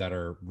things that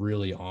are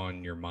really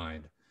on your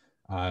mind.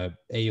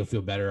 You'll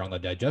feel better on the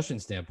digestion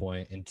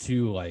standpoint. And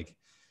two, like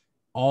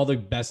all the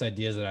best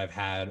ideas that I've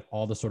had,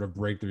 all the sort of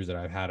breakthroughs that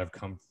I've had have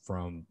come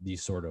from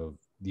these sort of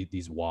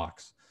these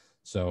walks.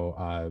 So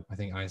I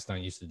think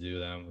Einstein used to do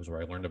them, was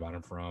where I learned about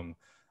them from.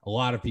 A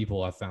lot of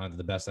people I've found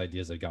the best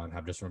ideas I've gotten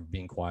have just from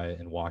being quiet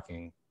and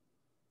walking.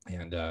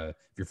 And if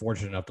you're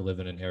fortunate enough to live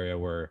in an area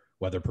where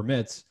weather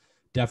permits,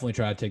 definitely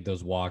try to take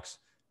those walks,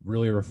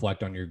 really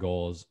reflect on your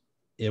goals.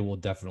 It will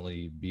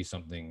definitely be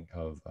something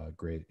of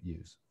great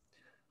use.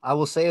 I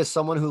will say, as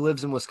someone who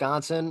lives in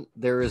Wisconsin,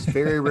 there is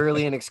very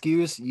rarely an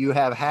excuse. You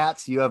have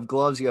hats, you have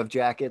gloves, you have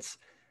jackets.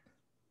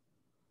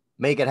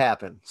 Make it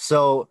happen.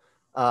 So,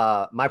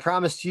 my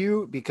promise to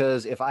you,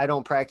 because if I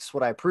don't practice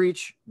what I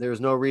preach,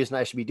 there's no reason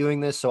I should be doing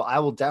this. So, I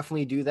will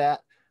definitely do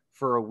that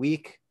for a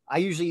week. I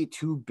usually eat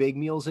two big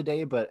meals a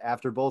day, but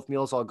after both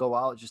meals, I'll go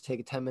out, just take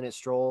a 10-minute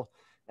stroll,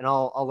 and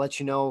I'll let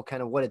you know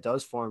kind of what it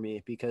does for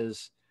me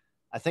because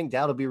I think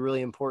that'll be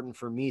really important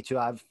for me too.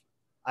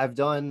 I've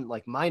done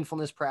like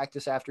mindfulness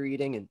practice after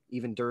eating and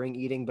even during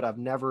eating, but I've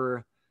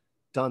never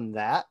done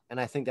that. And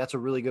I think that's a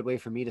really good way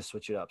for me to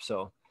switch it up.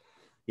 So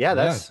yeah, Yeah,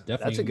 that's a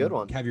definitely. good You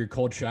one. have your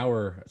cold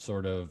shower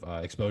sort of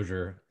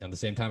exposure at the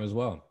same time as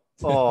well.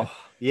 Oh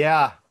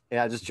yeah.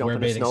 Yeah. Just jump Wear a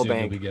in a bathing suit and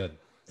you'll snowbank. be good.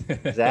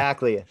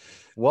 Exactly.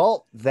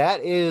 Well,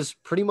 that is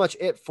pretty much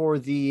it for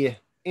the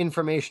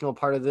informational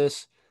part of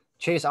this.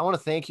 Chase, I want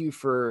to thank you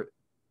for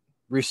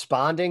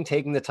responding,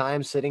 taking the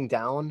time, sitting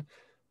down.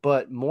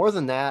 But more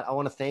than that, I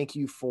want to thank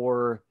you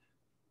for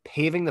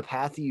paving the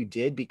path that you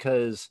did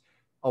because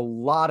a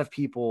lot of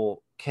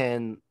people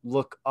can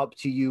look up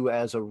to you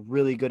as a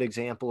really good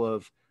example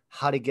of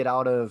how to get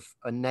out of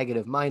a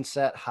negative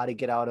mindset, how to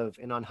get out of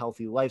an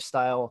unhealthy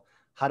lifestyle,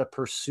 how to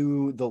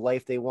pursue the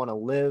life they want to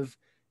live,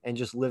 and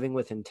just living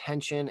with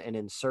intention and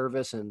in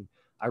service. And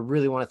I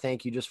really want to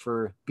thank you just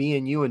for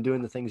being you and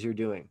doing the things you're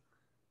doing.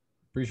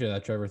 Appreciate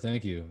that, Trevor.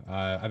 Thank you.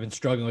 I've been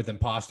struggling with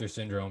imposter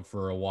syndrome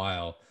for a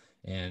while,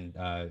 and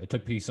it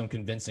took me some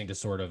convincing to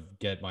sort of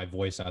get my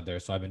voice out there.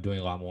 So I've been doing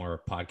a lot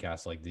more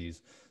podcasts like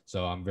these.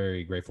 So I'm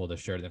very grateful to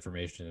share the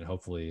information, and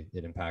hopefully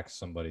it impacts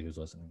somebody who's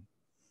listening.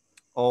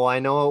 Oh, I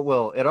know it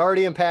will. It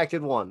already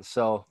impacted one,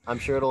 so I'm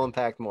sure it'll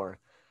impact more.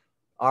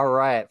 All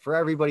right. For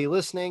everybody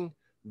listening,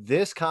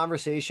 This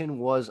conversation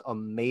was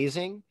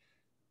amazing.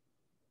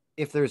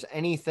 If there's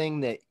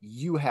anything that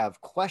you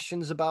have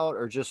questions about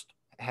or just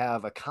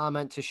have a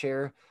comment to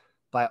share,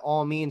 by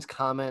all means,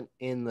 comment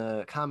in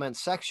the comment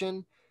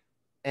section.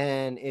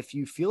 And if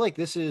you feel like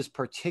this is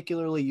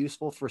particularly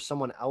useful for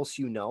someone else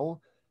you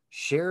know,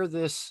 share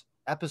this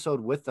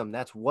episode with them.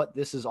 That's what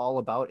this is all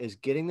about, is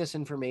getting this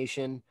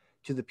information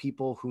to the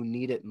people who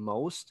need it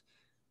most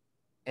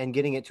and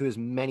getting it to as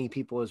many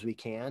people as we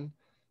can.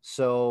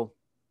 So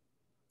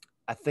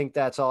I think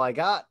that's all I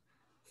got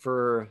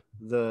for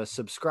the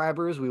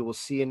subscribers. We will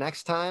see you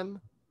next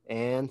time,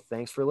 and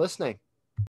thanks for listening.